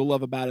things you'll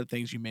love about it,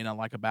 things you may not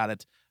like about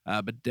it,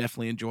 but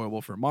definitely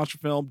enjoyable for a monster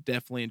film,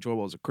 definitely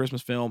enjoyable as a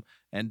Christmas film,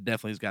 and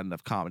definitely has got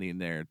enough comedy in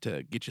there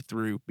to get you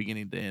through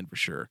beginning to end for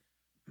sure.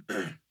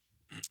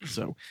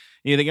 So,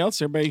 anything else,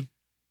 everybody?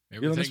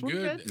 Everything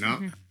good?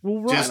 No.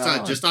 Well,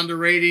 just on the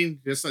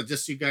rating, just so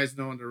you guys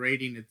know, on the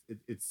rating,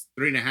 it's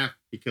 3.5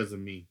 because of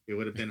me. It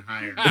would have been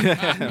higher.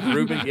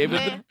 Ruben gave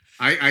it.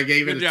 I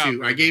gave it Good a job, 2.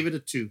 Ruben. I gave it a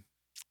 2.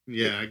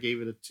 Yeah, I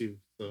gave it a 2.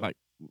 So, Like-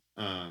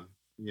 and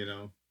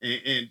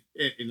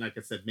like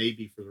I said,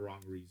 maybe for the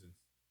wrong reasons,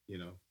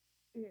 Yeah.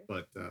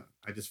 But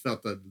I just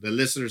felt that the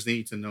listeners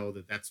need to know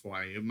that that's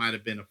why it might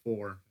have been a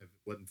 4 if it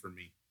wasn't for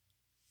me.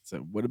 So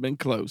it would have been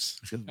close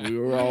because we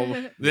were all.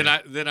 Then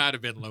I'd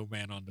have been low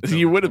man on the totem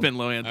You would have pole. been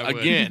low end I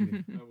would.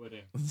 again. I would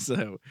have.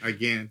 So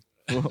Again.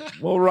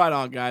 well, right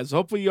on, guys.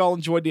 Hopefully you all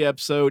enjoyed the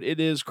episode.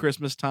 It is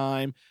Christmas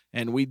time,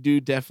 and we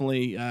do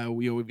definitely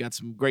we've got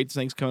some great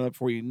things coming up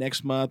for you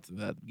next month at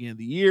the beginning of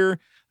the year.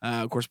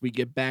 Of course, we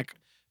get back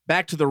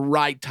to the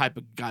right type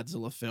of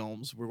Godzilla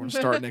films. We're going to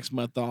start next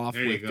month off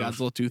There you with go.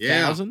 Godzilla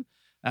 2000,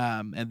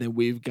 and then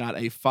we've got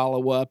a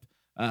follow-up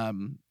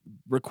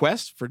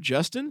request for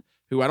Justin,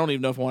 who I don't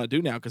even know if I want to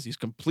do now because he's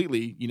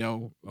completely,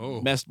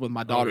 messed with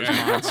my daughter's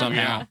mind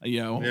somehow.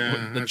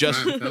 Yeah, The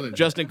that's what I'm telling you.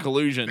 Justin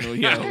collusion.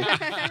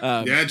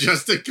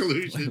 Just a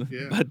collusion.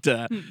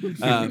 Yeah.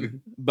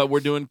 But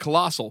we're doing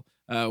Colossal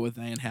with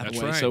Anne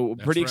Hathaway, right. so we're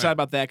That's pretty right. excited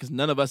about that because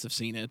none of us have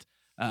seen it.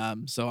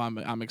 So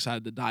I'm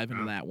excited to dive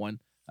into that one,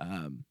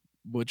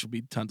 which will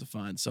be tons of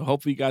fun. So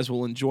hopefully you guys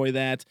will enjoy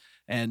that,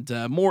 and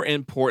more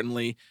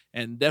importantly,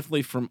 and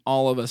definitely from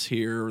all of us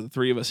here, or the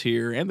 3 of us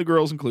here, and the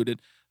girls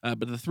included,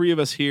 but the 3 of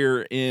us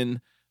here in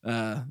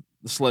the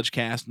Sludge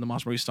Cast and the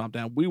Monster Movie Stomp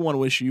Down, we want to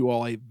wish you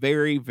all a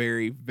very,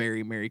 very,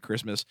 very Merry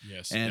Christmas.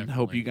 Yes, and definitely.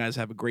 hope you guys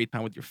have a great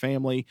time with your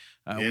family.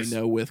 Yes. We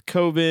know with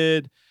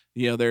COVID,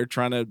 they're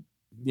trying to,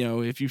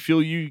 if you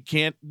feel you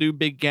can't do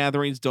big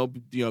gatherings,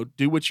 don't,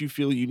 do what you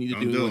feel you need to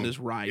Don't do do what it. is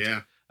right.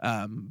 Yeah.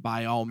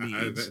 By all I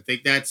means.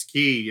 think that's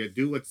key. You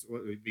do what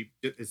would be,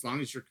 as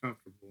long as you're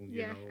comfortable.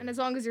 And as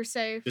long as you're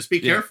safe. Just be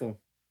Yeah. careful.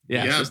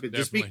 Yeah, but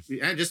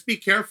just be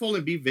careful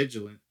and be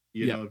vigilant.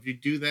 If you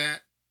do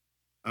that,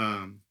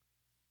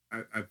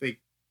 I think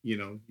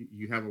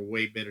you have a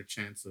way better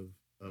chance of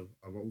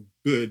a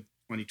good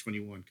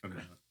 2021 coming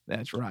up.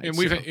 That's right. And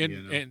we've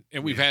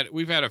we've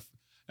had a,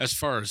 as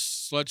far as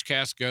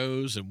Sludgecast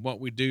goes and what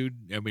we do.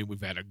 I mean,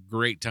 we've had a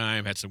great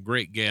time. Had some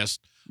great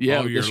guests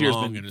all year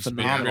long, and it's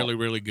been really,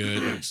 really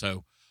good. And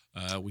so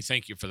we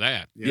thank you for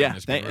that. Yeah,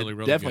 it's been really,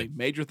 really definitely. good.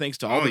 Major thanks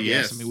to all the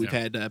guests. I mean, we've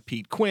had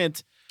Pete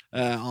Quint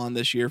on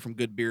this year from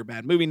Good Beer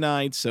Bad Movie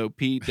Night. So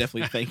Pete,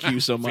 definitely thank you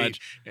so much.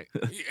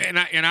 and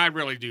I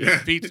really do.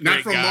 Pete's a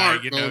not great from guy,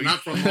 Mark, you know. not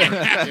from Mark.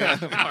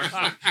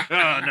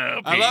 Oh no,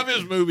 Pete. I love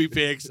his movie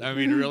picks. I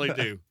mean, I really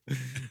do.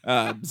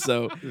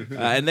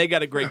 And they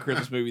got a great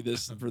Christmas movie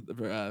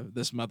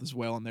this month as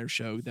well on their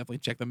show. Definitely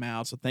check them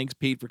out. So thanks,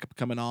 Pete, for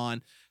coming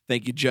on.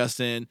 Thank you,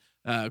 Justin.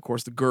 Of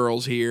course, the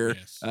girls here.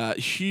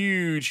 Yes.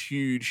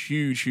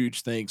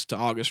 Huge thanks to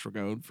August for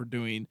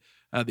doing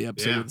the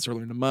episode with us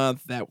earlier in the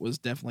month. That was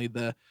definitely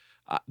the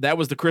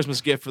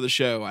Christmas gift for the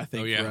show, I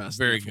think, for us.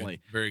 Very definitely.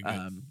 good. Very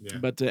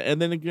good. But and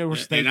then again, we're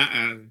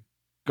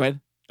go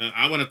ahead.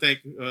 I want to thank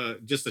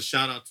just a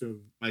shout out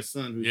to my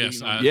son. Who's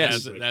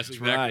that's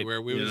exactly right.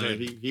 where we was.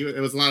 It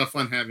was a lot of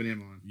fun having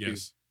him on.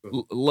 Yes,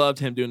 loved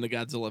him doing the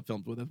Godzilla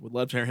films with us. Would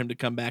love to hear him to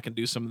come back and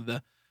do some of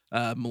the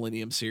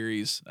Millennium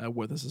series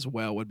with us as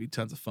well. Would be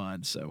tons of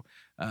fun. So,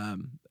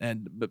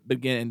 but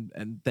again,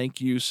 and thank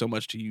you so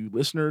much to you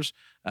listeners.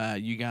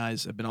 You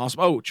guys have been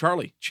awesome. Oh,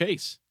 Charlie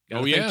Chase.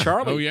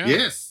 Charlie.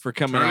 Yes, for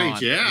coming on.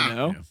 Yeah. You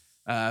know?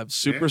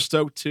 Super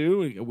stoked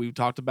too. We've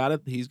talked about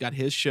it. He's got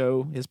his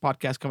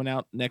podcast coming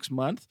out next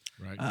month.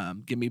 Right.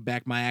 Give Me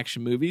Back My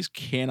Action Movies.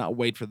 Cannot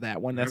wait for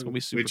that one. That's gonna be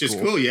super cool. Which is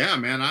cool. Yeah,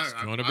 man. It's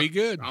gonna be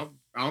good.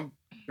 I'm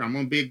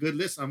gonna be a good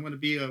listener. I'm gonna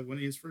be one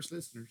of his first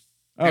listeners.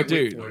 Oh,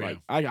 dude,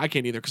 I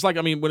can't either. Because,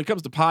 when it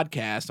comes to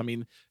podcasts,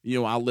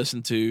 I'll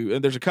listen to,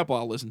 and there's a couple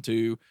I'll listen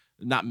to,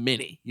 not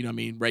many,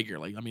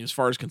 regularly. As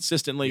far as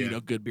consistently,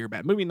 Good Beer,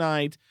 Bad Movie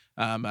Night.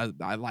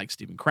 I like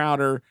Steven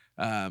Crowder,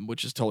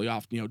 which is totally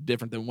off,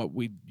 different than what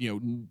we,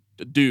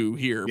 do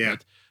here. Yeah.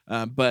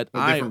 But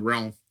different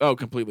realm. Oh,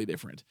 completely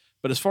different.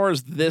 But as far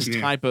as this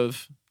type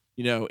of,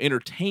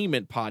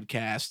 entertainment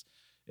podcast,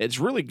 it's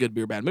really Good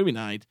Beer, Bad Movie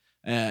Night.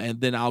 And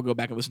then I'll go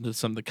back and listen to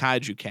some of the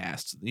Kaiju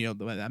casts,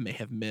 that I may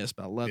have missed,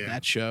 but I love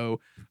that show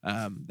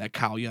that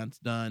Kyle Young's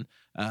done.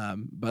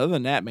 But other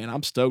than that, man,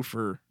 I'm stoked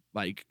for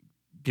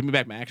Give Me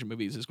Back My Action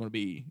Movies is going to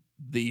be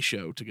the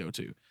show to go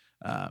to,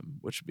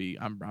 which would be,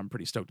 I'm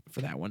pretty stoked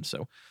for that one.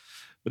 So,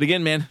 but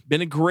again, man,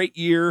 been a great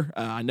year.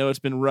 I know it's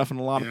been rough on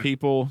a lot of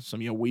people.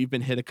 Some, we've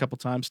been hit a couple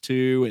times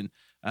too.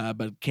 And,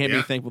 but can't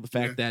be thankful for the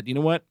fact that, you know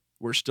what,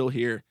 we're still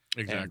here.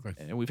 Exactly.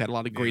 And we've had a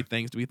lot of great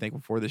things to be thankful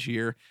for this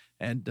year,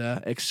 and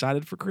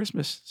excited for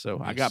Christmas.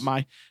 So I got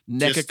my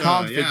NECA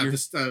Kong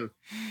figure.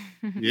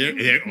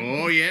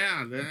 Oh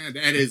yeah,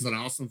 that is an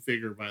awesome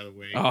figure, by the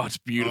way. Oh, it's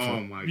beautiful.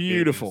 Oh my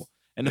beautiful. Goodness.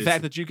 And the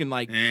fact that you can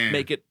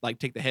make it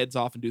take the heads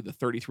off and do the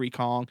 33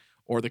 Kong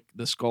or the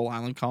Skull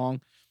Island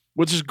Kong,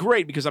 which is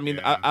great because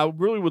I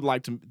really would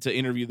like to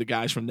interview the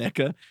guys from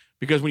NECA,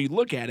 because when you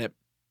look at it,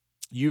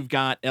 you've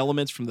got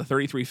elements from the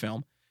 33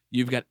 film,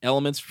 you've got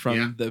elements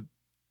from the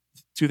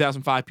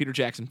 2005 Peter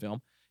Jackson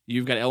film,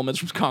 you've got elements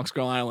from Kong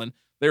Skull Island.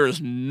 There is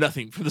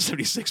nothing for the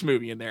 76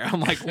 movie in there. I'm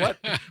like,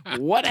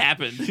 what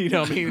happened?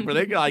 Where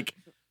they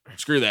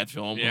screw that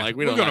film. Yeah.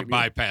 We're going to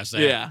bypass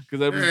that. Yeah, because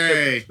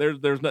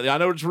there's nothing. I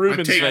know it's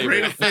Ruben's favorite. I take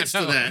great offense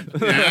to that.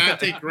 Yeah, I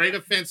take great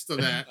offense to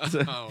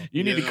that.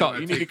 You need to call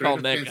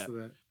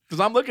NECA, because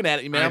I'm looking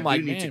at it, man. I'm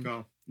like,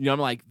 man. I'm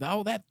like,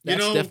 oh, that's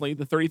definitely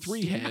the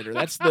 33 head, or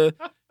that's the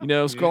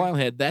Skull Island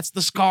head. That's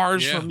the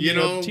scars from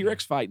the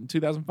T-Rex fight in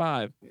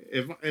 2005.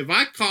 If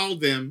I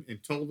called them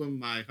and told them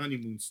my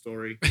honeymoon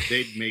story,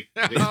 they'd make.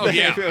 I know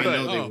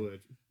they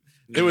would.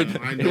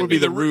 It would be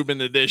the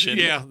Ruben edition.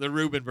 Yeah, the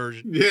Ruben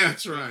version. Yeah,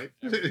 that's right.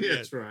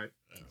 That's right.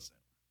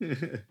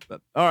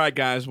 But, all right,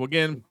 guys. Well,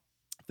 again,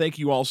 thank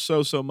you all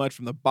so much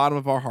from the bottom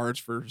of our hearts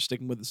for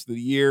sticking with us through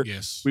the year.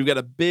 Yes. We've got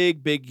a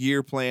big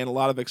year planned, a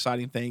lot of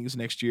exciting things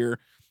next year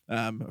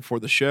for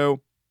the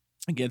show.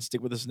 Again,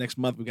 stick with us next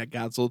month. We've got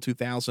Godzilla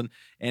 2000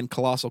 and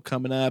Colossal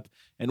coming up.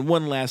 And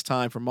one last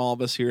time from all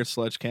of us here at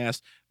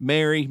Sludgecast,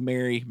 Merry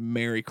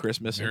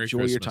Christmas.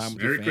 Enjoy your time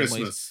with your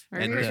families.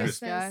 Merry Christmas,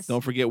 guys.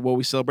 Don't forget what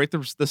we celebrate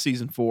the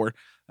season for.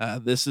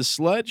 This is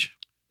Sludge.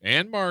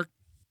 And Mark.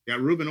 Got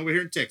Ruben over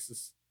here in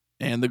Texas.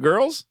 And the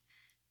girls.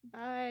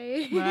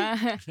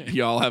 Bye.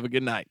 Y'all have a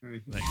good night.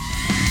 Right. Thanks.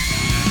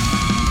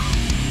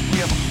 We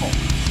have a call.